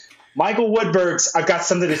attempts. Michael Woodbergs, I've got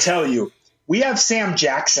something to tell you. We have Sam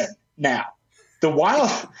Jackson now. The Wild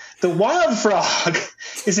Frog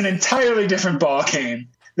is an entirely different ball game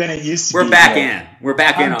than it used to be. We're back in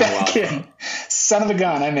on the Wild Frog. Son of a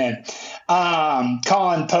gun, I'm in.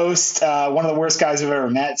 Colin Post, one of the worst guys I've ever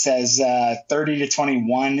met, says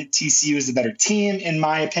 30-21. TCU is the better team, in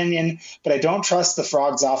my opinion, but I don't trust the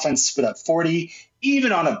Frogs offense to put up 40,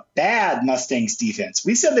 even on a bad Mustangs defense.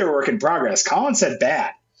 We said they were work in progress. Colin said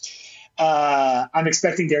bad. I'm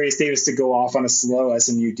expecting Darius Davis to go off on a slow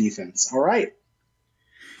SMU defense. All right.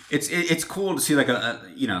 It's cool to see like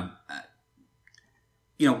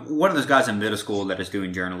one of those guys in middle school that is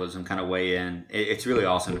doing journalism kind of weigh in. It's really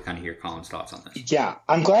awesome to kind of hear Colin's thoughts on this. Yeah,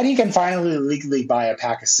 I'm glad he can finally legally buy a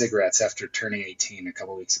pack of cigarettes after turning 18 a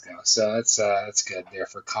couple weeks ago. So that's good there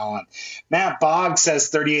for Colin. Matt Boggs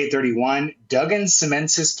says 38-31. Duggan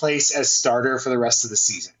cements his place as starter for the rest of the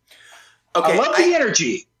season. Okay, I love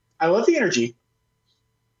the energy.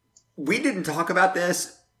 We didn't talk about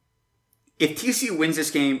this. If TCU wins this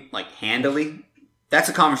game like handily, that's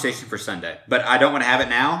a conversation for Sunday. But I don't want to have it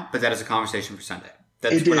now, but that is a conversation for Sunday.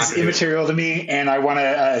 It is immaterial to me, and I want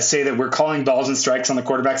to say that we're calling balls and strikes on the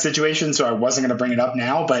quarterback situation, so I wasn't going to bring it up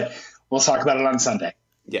now, but we'll talk about it on Sunday.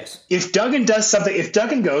 Yes. If Duggan does something, if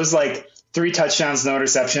Duggan goes like 3 touchdowns, no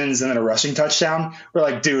interceptions, and then a rushing touchdown, we're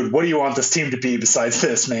like, dude, what do you want this team to be besides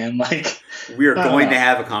this, man? Like, we are going to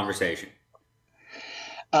have a conversation.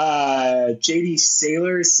 JD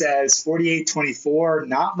Saylor says 48-24,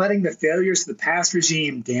 not letting the failures of the past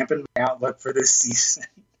regime dampen my outlook for this season.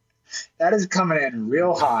 That is coming in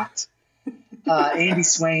real hot. Andy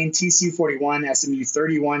Swain, TCU 41, SMU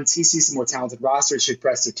 31. TCU's more talented roster should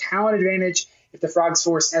press their talent advantage. If the Frogs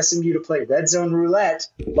force SMU to play red zone roulette,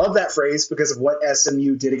 love that phrase because of what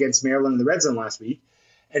SMU did against Maryland in the red zone last week,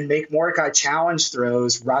 and make Mordecai challenge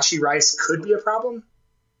throws, Rashee Rice could be a problem.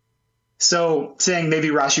 So saying maybe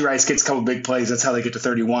Rashee Rice gets a couple big plays, that's how they get to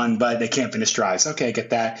 31, but they can't finish drives. Okay,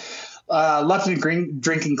 get that. Lupton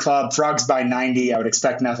Drinking Club, Frogs by 90. I would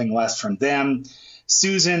expect nothing less from them.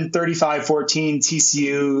 Susan, 35-14,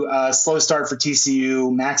 TCU. Slow start for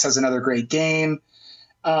TCU. Max has another great game.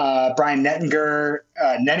 Brian Nettinger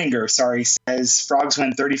says Frogs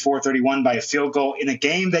win 34-31 by a field goal in a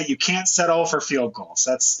game that you can't settle for field goals.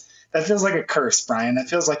 That feels like a curse, Brian. That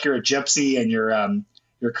feels like you're a gypsy and you're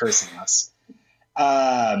cursing us.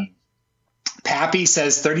 Pappy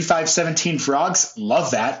says 35-17 Frogs.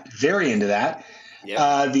 Love that. Very into that.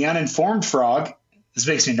 Yep. The uninformed Frog, this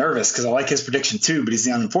makes me nervous because I like his prediction too, but he's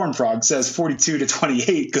the uninformed Frog, says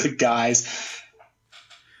 42-28. Good guys.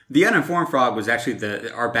 The Uninformed Frog was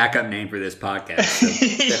actually our backup name for this podcast.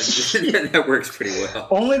 So that works pretty well.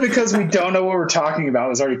 Only because we don't know what we're talking about. It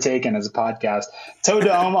was already taken as a podcast. Toad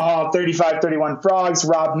to Omaha, 35-31 Frogs.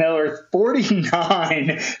 Rob Miller,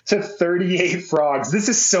 49-38 Frogs. This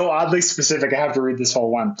is so oddly specific. I have to read this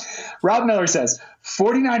whole one. Rob Miller says,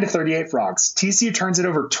 49-38 Frogs. TCU turns it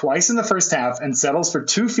over twice in the first half and settles for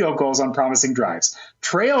 2 field goals on promising drives.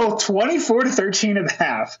 Trail 24-13 at the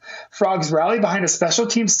half. Frogs rally behind a special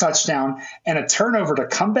teams touchdown and a turnover to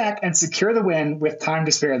come back and secure the win with time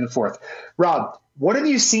to spare in the fourth. Rob, what have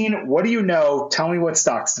you seen? What do you know? Tell me what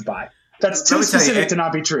stocks to buy. That's too specific to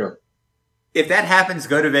not be true. If that happens,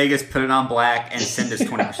 go to Vegas, put it on black, and send us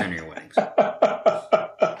 20% of your winnings.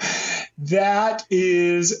 That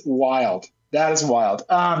is wild. That is wild.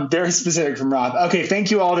 Very specific from Rob. Okay,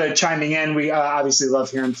 thank you all for chiming in. We obviously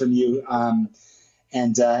love hearing from you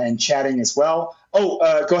and chatting as well.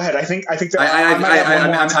 Oh, go ahead. I think I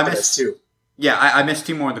missed too. Yeah, I missed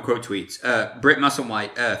 2 more of the quote tweets. Britt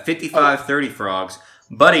Musselwhite, 55-30 Frogs.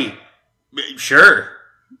 Buddy, sure.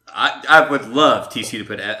 I would love TCU to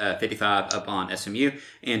put 55 up on SMU.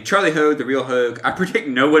 And Charlie Hogue, the real Hogue, I predict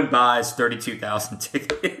no one buys 32,000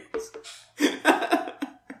 tickets.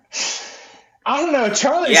 I don't know.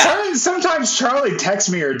 Charlie, sometimes Charlie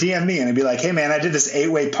texts me or DM me and he'd be like, hey, man, I did this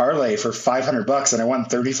 8-way parlay for $500 and I won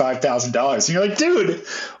 $35,000. And you're like, dude,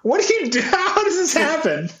 what do you do? How does this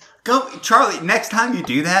happen? Go, Charlie, next time you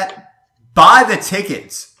do that, buy the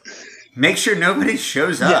tickets. Make sure nobody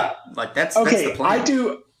shows up. Yeah. Like that's the plan.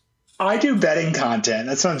 I do betting content.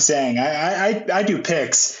 That's what I'm saying. I do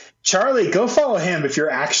picks. Charlie, go follow him if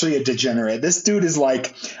you're actually a degenerate. This dude is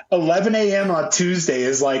like 11 a.m. on Tuesday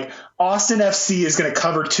is like Austin FC is going to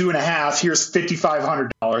cover 2.5. Here's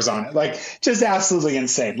 $5,500 on it. Like just absolutely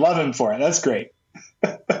insane. Love him for it. That's great.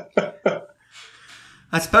 I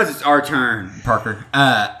suppose it's our turn, Parker.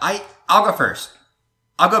 I'll go first.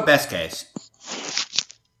 I'll go best case.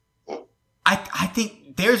 I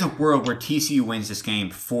think there's a world where TCU wins this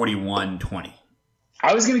game 41-20.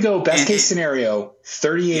 I was going to go best case scenario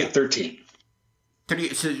 38-13.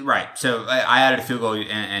 30. So, right. So I added a field goal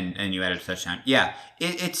and you added a touchdown. Yeah,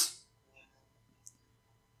 it's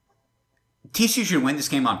TCU should win this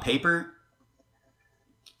game on paper.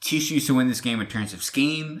 TCU should win this game in terms of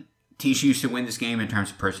scheme. TCU should win this game in terms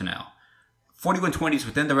of personnel. 41-20 is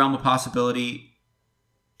within the realm of possibility.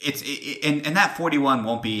 And that 41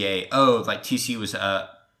 won't be like TCU was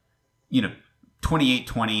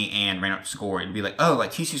 28-20 and ran up to score. It'd be like,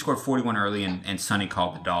 TCU scored 41 early and Sonny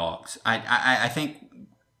called the dogs. I think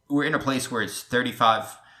we're in a place where it's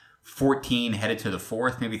 35-14 headed to the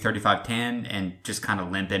fourth, maybe 35-10, and just kind of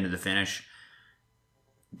limp into the finish.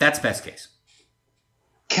 That's best case.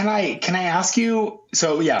 Can I ask you?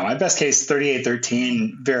 So yeah, my best case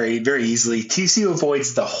 38-13, very, very easily. TCU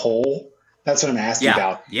avoids the hole. That's what I'm asking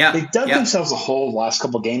about. Yeah. They dug themselves a hole the last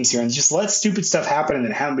couple of games here and just let stupid stuff happen and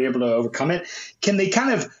then haven't been able to overcome it. Can they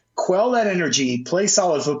kind of quell that energy, play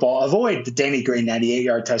solid football, avoid the Danny Gray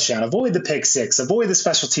 98-yard touchdown, avoid the pick six, avoid the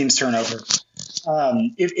special teams turnover?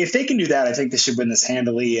 If they can do that, I think they should win this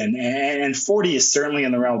handily. And 40 is certainly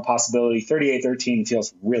in the realm of possibility. 38-13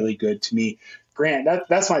 feels really good to me. Grant,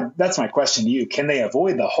 that's my question to you. Can they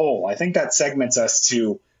avoid the hole? I think that segments us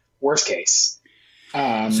to worst case.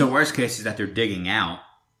 So worst case is that they're digging out,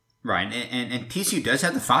 right? And TCU does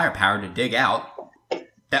have the firepower to dig out.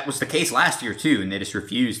 That was the case last year too, and they just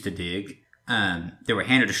refused to dig. They were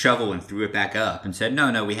handed a shovel and threw it back up and said,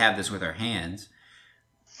 no, we have this with our hands.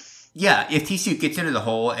 Yeah, if TCU gets into the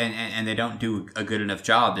hole and they don't do a good enough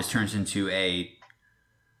job, this turns into a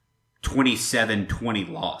 27-20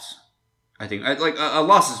 loss. I think like a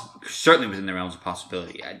loss is certainly within the realms of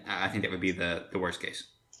possibility. I think that would be the worst case.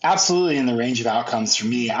 Absolutely in the range of outcomes for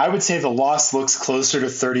me. I would say the loss looks closer to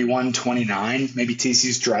 31-29. Maybe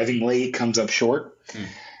TCU's driving late comes up short.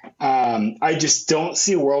 I just don't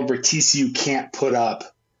see a world where TCU can't put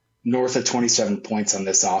up north of 27 points on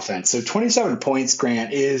this offense. So 27 points,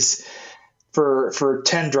 Grant, is for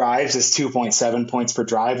 10 drives is 2.7 points per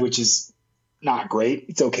drive, which is not great.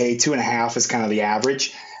 It's okay. 2.5 is kind of the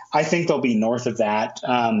average. I think they'll be north of that.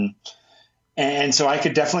 And so I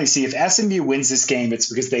could definitely see if SMU wins this game,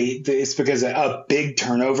 it's because a big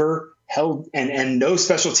turnover held and no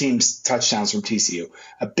special teams touchdowns from TCU.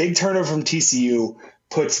 A big turnover from TCU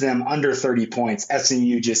puts them under 30 points.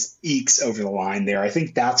 SMU just ekes over the line there. I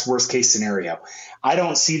think that's worst case scenario. I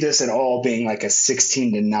don't see this at all being like a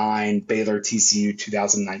 16-9 Baylor TCU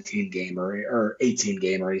 2019 game or 18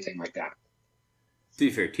 game or anything like that. To be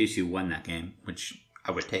fair, TCU won that game, which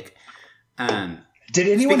I would take. Did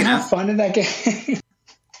anyone have fun in that game?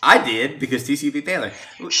 I did, because TCU beat Baylor.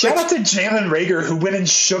 Shout out to Jalen Reagor, who went and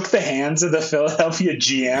shook the hands of the Philadelphia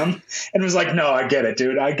GM and was like, no, I get it,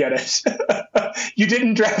 dude. I get it. You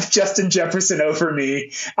didn't draft Justin Jefferson over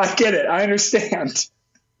me. I get it. I understand.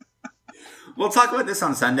 We'll talk about this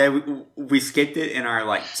on Sunday. We skipped it in our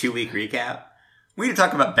 2-week recap. We need to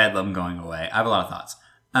talk about Bedlam going away. I have a lot of thoughts.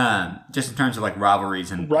 Just in terms of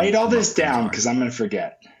rivalries and write all this down because I'm going to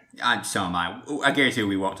forget. So am I. I guarantee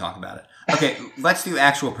we won't talk about it. Okay, let's do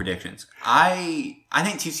actual predictions. I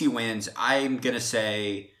think TCU wins. I'm going to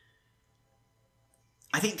say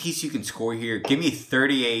I think TCU can score here. Give me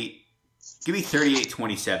 38-27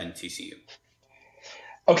 TCU.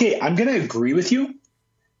 Okay, I'm going to agree with you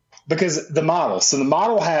because the model. So the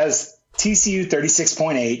model has TCU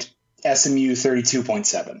 36.8, SMU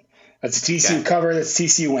 32.7. That's a TCU cover. That's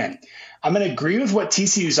TCU win. I'm going to agree with what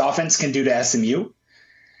TCU's offense can do to SMU.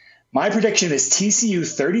 My prediction is TCU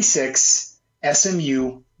 36,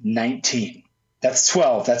 SMU 19. That's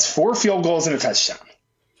 12. That's 4 field goals and a touchdown.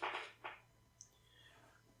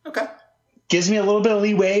 Okay. Gives me a little bit of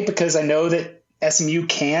leeway because I know that SMU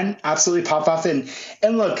can absolutely pop off. And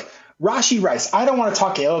look, Rashee Rice, I don't want to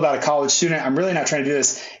talk ill about a college student. I'm really not trying to do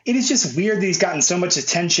this. It is just weird that he's gotten so much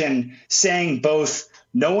attention saying both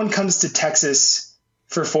no one comes to Texas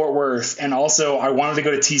for Fort Worth and also I wanted to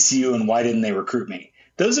go to TCU and why didn't they recruit me?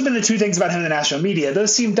 Those have been the two things about him in the national media.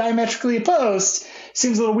 Those seem diametrically opposed.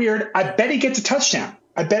 Seems a little weird. I bet he gets a touchdown.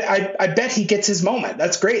 I bet he gets his moment.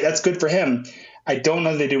 That's great. That's good for him. I don't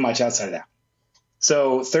know that they do much outside of that.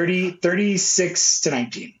 So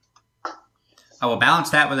 36-19. I will balance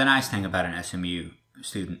that with a nice thing about an SMU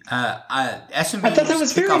student. SMU. I thought that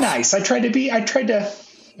was very nice. I tried to.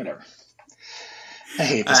 Whatever. I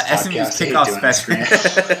hate this podcast. SMU's kickoff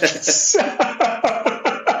specialist.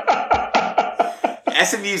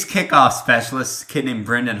 SMU's kickoff specialist, a kid named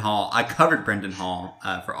Brendan Hall. I covered Brendan Hall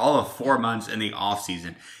for all of 4 months in the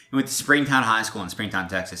offseason. He went to Springtown High School in Springtown,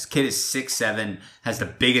 Texas. Kid is 6'7", has the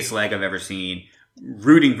biggest leg I've ever seen.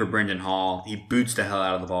 Rooting for Brendan Hall. He boots the hell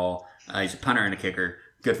out of the ball. He's a punter and a kicker.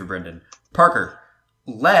 Good for Brendan. Parker,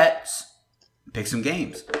 let's pick some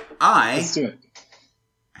games. Let's do it.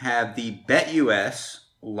 Have the BetUS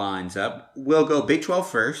lines up. We'll go Big 12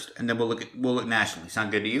 first, and then we'll look nationally.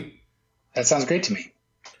 Sound good to you? That sounds great to me.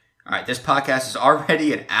 All right, this podcast is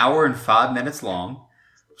already an hour and 5 minutes long,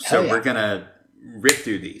 so we're going to rip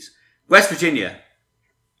through these. West Virginia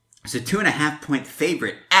is a 2.5-point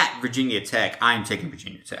favorite at Virginia Tech. I'm taking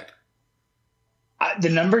Virginia Tech. The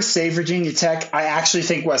numbers say Virginia Tech. I actually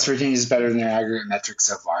think West Virginia is better than their aggregate metrics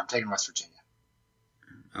so far. I'm taking West Virginia.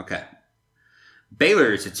 Okay.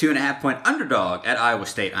 Baylor is a 2.5-point underdog at Iowa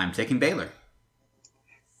State. I'm taking Baylor.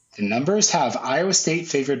 The numbers have Iowa State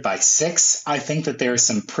favored by 6. I think that there are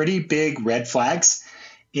some pretty big red flags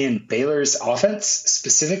in Baylor's offense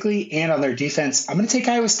specifically and on their defense. I'm going to take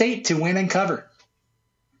Iowa State to win and cover.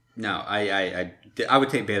 No, I would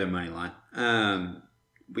take Baylor money line.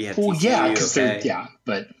 We have well, TCU, yeah, because okay.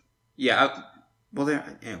 But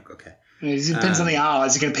they're okay. It depends on the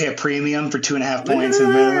odds. You're going to pay a premium for 2.5 points.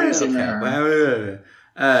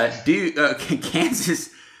 Kansas?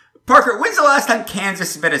 Parker, when's the last time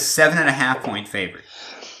Kansas has been a 7.5-point favorite?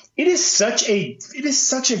 It is such a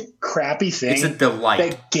crappy thing. It's a delight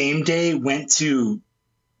that game day went to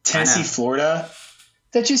Tennessee, Florida.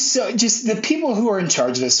 That just the people who are in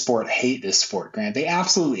charge of this sport hate this sport, Grant. They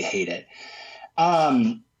absolutely hate it.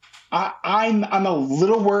 I'm a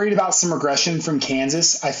little worried about some regression from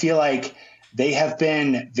Kansas. I feel like they have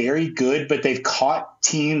been very good, but they've caught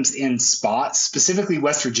teams in spots, specifically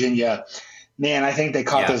West Virginia. Man, I think they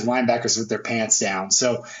caught those linebackers with their pants down.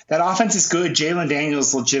 So that offense is good. Jalen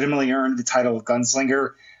Daniels legitimately earned the title of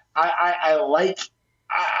gunslinger. I like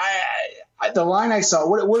the line I saw.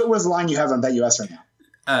 What was the line you have on BetUS right now?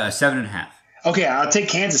 7.5. Okay, I'll take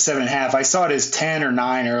Kansas 7.5. I saw it as 10 or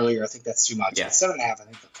 9 earlier. I think that's too much. Yeah. 7.5, I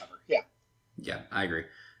think they'll cover. Yeah. Yeah, I agree.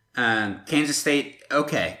 Kansas State.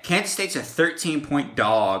 Okay, Kansas State's a 13-point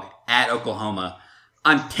dog at Oklahoma.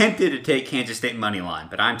 I'm tempted to take Kansas State money line,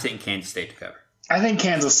 but I'm taking Kansas State to cover. I think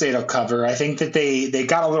Kansas State will cover. I think that they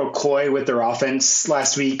got a little coy with their offense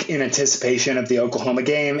last week in anticipation of the Oklahoma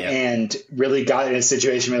game and really got in a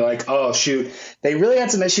situation where like, oh, shoot. They really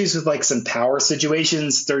had some issues with like some power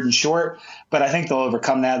situations, third and short, but I think they'll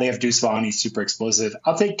overcome that. They have Deuce Vaughn. He's super explosive.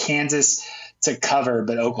 I'll take Kansas to cover,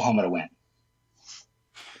 but Oklahoma to win.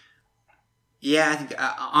 Yeah, I think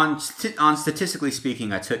on statistically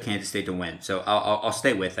speaking, I took Kansas State to win, so I'll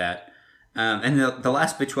stay with that. And the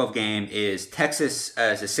last Big 12 game is Texas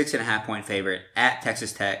as a 6.5-point favorite at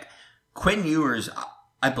Texas Tech. Quinn Ewers,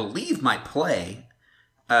 I believe, might play.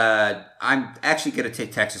 I'm actually going to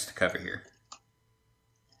take Texas to cover here.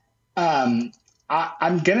 I'm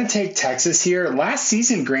going to take Texas here. Last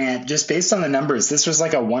season, Grant, just based on the numbers, this was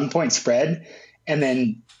like a 1-point spread, and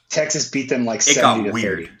then Texas beat them like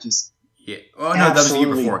 70-30. Yeah. Oh, no, that was the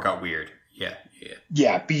year before it got weird. Yeah.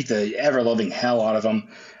 Yeah, beat the ever-loving hell out of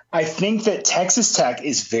them. I think that Texas Tech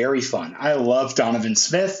is very fun. I love Donovan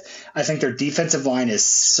Smith. I think their defensive line is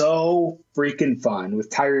so freaking fun.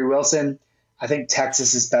 With Tyree Wilson, I think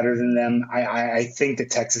Texas is better than them. I think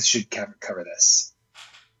that Texas should cover this.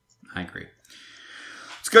 I agree.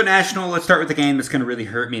 Let's go national. Let's start with the game that's going to really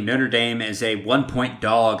hurt me. Notre Dame is a 1-point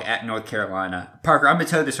dog at North Carolina. Parker, I'm going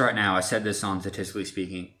to tell you this right now. I said this on Statistically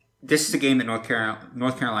Speaking. This is a game that North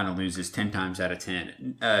Carolina loses 10 times out of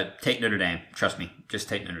 10. Take Notre Dame. Trust me. Just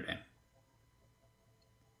take Notre Dame.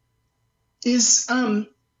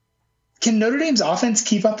 Can Notre Dame's offense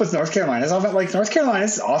keep up with North Carolina's offense? Like, North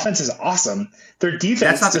Carolina's offense is awesome. Their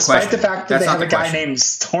defense, despite the fact that they have a guy named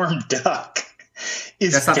Storm Duck,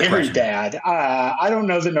 is very bad. I don't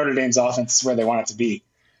know that Notre Dame's offense is where they want it to be.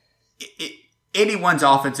 Anyone's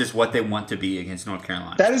offense is what they want to be against North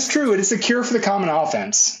Carolina. That is true. It is a cure for the common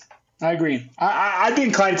offense. I agree. I'd be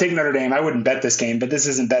inclined to take Notre Dame. I wouldn't bet this game, but this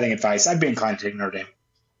isn't betting advice. I'd be inclined to take Notre Dame.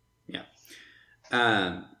 Yeah.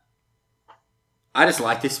 I just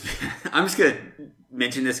like this. I'm just going to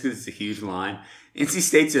mention this because it's a huge line. NC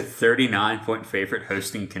State's a 39-point favorite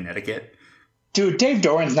hosting Connecticut. Dude, Dave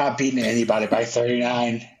Doran's not beating anybody by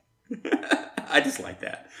 39. I just like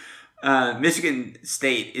that. Michigan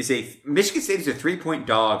State is a 3-point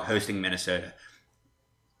dog hosting Minnesota.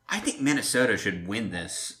 I think Minnesota should win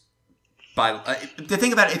this. by the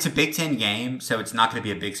thing about it, it's a Big Ten game, so it's not going to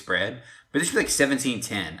be a big spread. But this should be like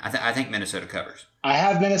 17-10. I think Minnesota covers. I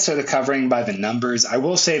have Minnesota covering by the numbers. I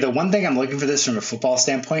will say the one thing I'm looking for this from a football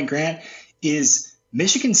standpoint, Grant, is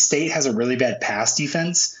Michigan State has a really bad pass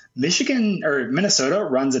defense. Minnesota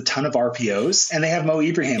runs a ton of RPOs, and they have Mo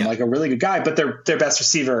Ibrahim, like a really good guy, but their best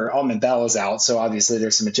receiver, Altman Bell, is out, so obviously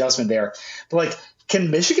there's some adjustment there. But like, can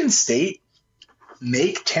Michigan State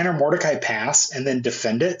make Tanner Mordecai pass and then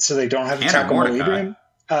defend it so they don't have to tackle Mo Ibrahim?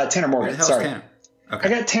 Tanner Morgan, sorry. Tanner? Okay.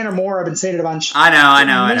 I got Tanner Moore. I've been saying it a bunch. I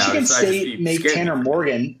know. Michigan State made Tanner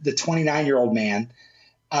Morgan, the 29-year-old man,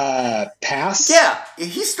 pass. Yeah,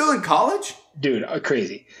 he's still in college? Dude,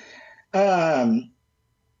 crazy.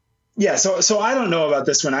 Yeah, so I don't know about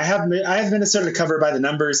this one. I have Minnesota covered by the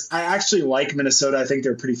numbers. I actually like Minnesota. I think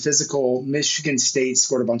they're pretty physical. Michigan State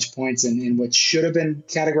scored a bunch of points in what should have been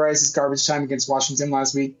categorized as garbage time against Washington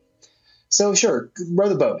last week. So sure, row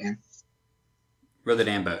the boat, man. Row the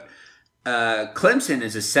damn boat. Clemson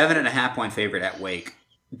is a 7.5-point favorite at Wake.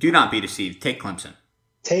 Do not be deceived. Take Clemson.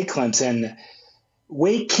 Take Clemson.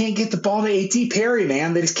 Wake can't get the ball to A.T. Perry,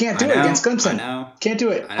 man. They just can't do it against Clemson. I know. Can't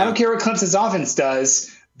do it. I don't care what Clemson's offense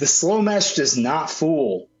does. The slow mesh does not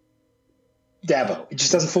fool Dabo. It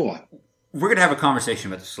just doesn't fool him. We're going to have a conversation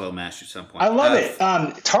about the slow mesh at some point. I love it.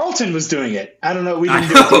 Tarleton was doing it. I don't know. We didn't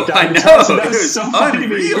do it. I know. That was so funny to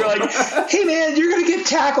me. You're like, hey, man, you're going to get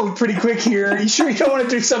tackled pretty quick here. You sure you don't want to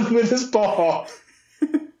do something with this ball?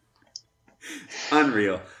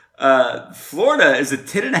 Unreal. Florida is a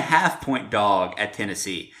 10.5-point dog at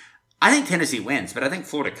Tennessee. I think Tennessee wins, but I think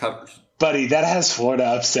Florida covers. Buddy, that has Florida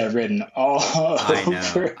upset written all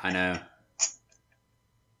over. I know.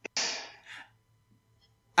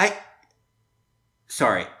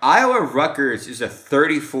 Sorry, Iowa Rutgers is a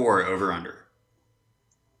 34 over-under.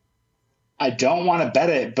 I don't want to bet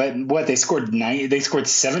it, but what, they scored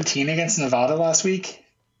 17 against Nevada last week?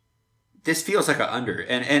 This feels like an under,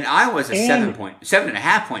 and Iowa's a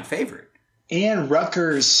 7.5-point favorite. And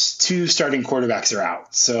Rutgers' 2 starting quarterbacks are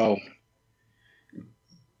out, so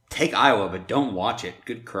take Iowa, but don't watch it.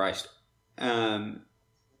 Good Christ. The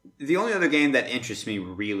only other game that interests me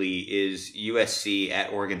really is USC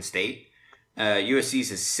at Oregon State. USC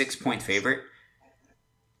is a 6-point favorite.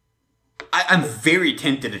 I'm very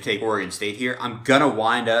tempted to take Oregon State here. I'm going to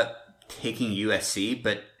wind up taking USC,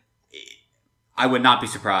 but I would not be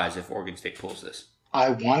surprised if Oregon State pulls this.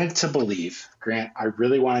 I wanted to believe, Grant. I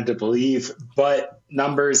really wanted to believe, but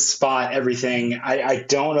numbers, spot, everything. I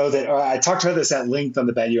don't know that I talked about this at length on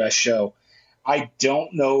the BetUS show. I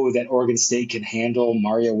don't know that Oregon State can handle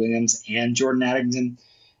Mario Williams and Jordan Addison,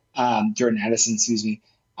 excuse me.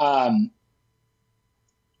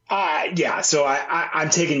 So I'm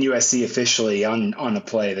taking USC officially on the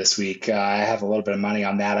play this week. I have a little bit of money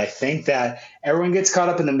on that. I think that everyone gets caught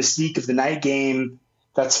up in the mystique of the night game.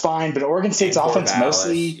 That's fine, but Oregon State's offense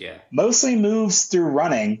mostly moves through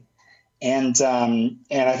running, and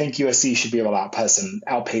I think USC should be able to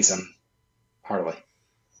outpace them heartily.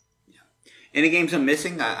 Yeah. Any games I'm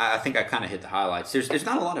missing? I think I kind of hit the highlights. There's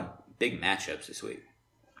not a lot of big matchups this week.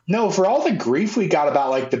 No, for all the grief we got about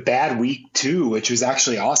like the bad week 2, which was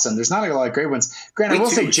actually awesome, there's not a lot of great ones. Grant, I will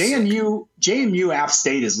say JMU App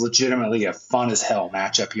State is legitimately a fun as hell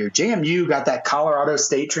matchup here. JMU got that Colorado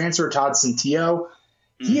State transfer, Todd Centillo.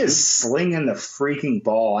 He is slinging the freaking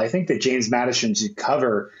ball. I think that James Madison should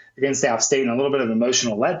cover against App State and a little bit of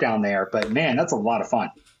emotional letdown there. But, man, that's a lot of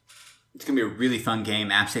fun. It's going to be a really fun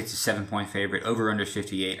game. App State's a 7-point favorite. Over under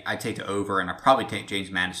 58. I take the over, and I probably take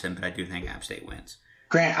James Madison, but I do think App State wins.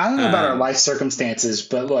 Grant, I don't know about our life circumstances,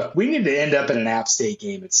 but look, we need to end up in an App State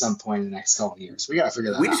game at some point in the next couple of years. We got to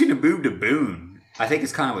figure that out. We just need to move to Boone. I think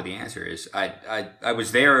it's kind of what the answer is. I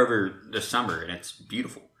was there over the summer, and it's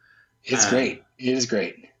beautiful. It's great. It is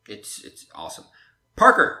great. It's awesome.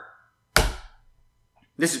 Parker,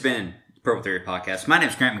 this has been the Purple Theory Podcast. My name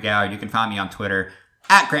is Grant McGalliard. You can find me on Twitter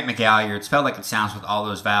at Grant McGalliard. It's spelled like it sounds with all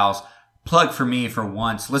those vowels. Plug for me for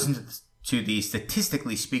once. Listen to the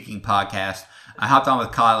Statistically Speaking podcast. I hopped on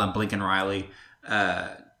with Kyle and Blinken Riley.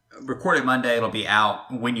 Recorded Monday. It'll be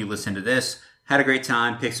out when you listen to this. Had a great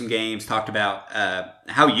time. Picked some games. Talked about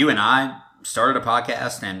how you and I started a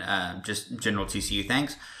podcast and just general TCU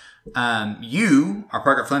things. You are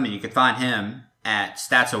Parker Fleming. You can find him at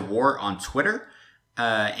Stats of War on Twitter.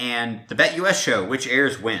 And the BetUS show, which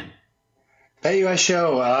airs when? BetUS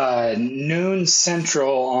show, noon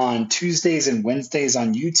central on Tuesdays and Wednesdays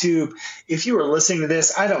on YouTube. If you are listening to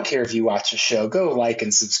this, I don't care if you watch the show. Go like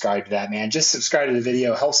and subscribe to that, man. Just subscribe to the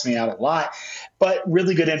video. Helps me out a lot. But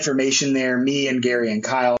really good information there. Me and Gary and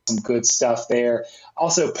Kyle, some good stuff there.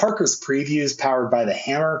 Also, Parker's Previews, powered by The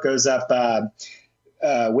Hammer, goes up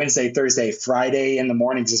Wednesday, Thursday, Friday in the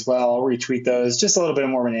mornings as well. I'll retweet those. Just a little bit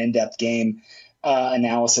more of an in-depth game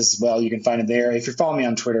analysis as well. You can find it there. If you're following me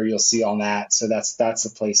on Twitter, you'll see all that. So that's the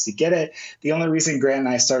place to get it. The only reason Grant and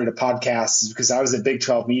I started a podcast is because I was at Big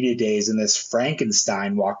 12 Media Days and this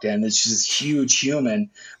Frankenstein walked in. It's just this huge human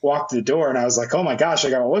walked through the door and I was like, oh my gosh, I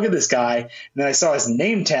got to look at this guy. And then I saw his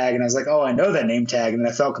name tag and I was like, oh, I know that name tag. And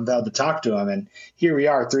then I felt compelled to talk to him. And here we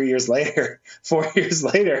are 4 years later,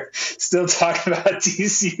 still talking about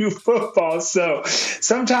TCU football. So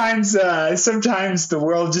sometimes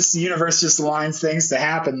the universe just aligns things to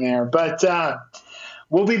happen there. But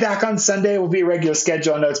we'll be back on Sunday. We'll be a regular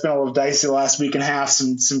schedule. I know it's been a little dicey the last week and a half,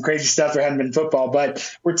 some crazy stuff. There hadn't been football,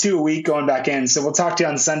 but we're 2 a week going back in. So we'll talk to you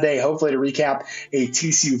on Sunday, hopefully to recap a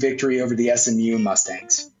TCU victory over the SMU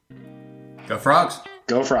Mustangs. Go Frogs.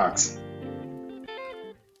 Go Frogs.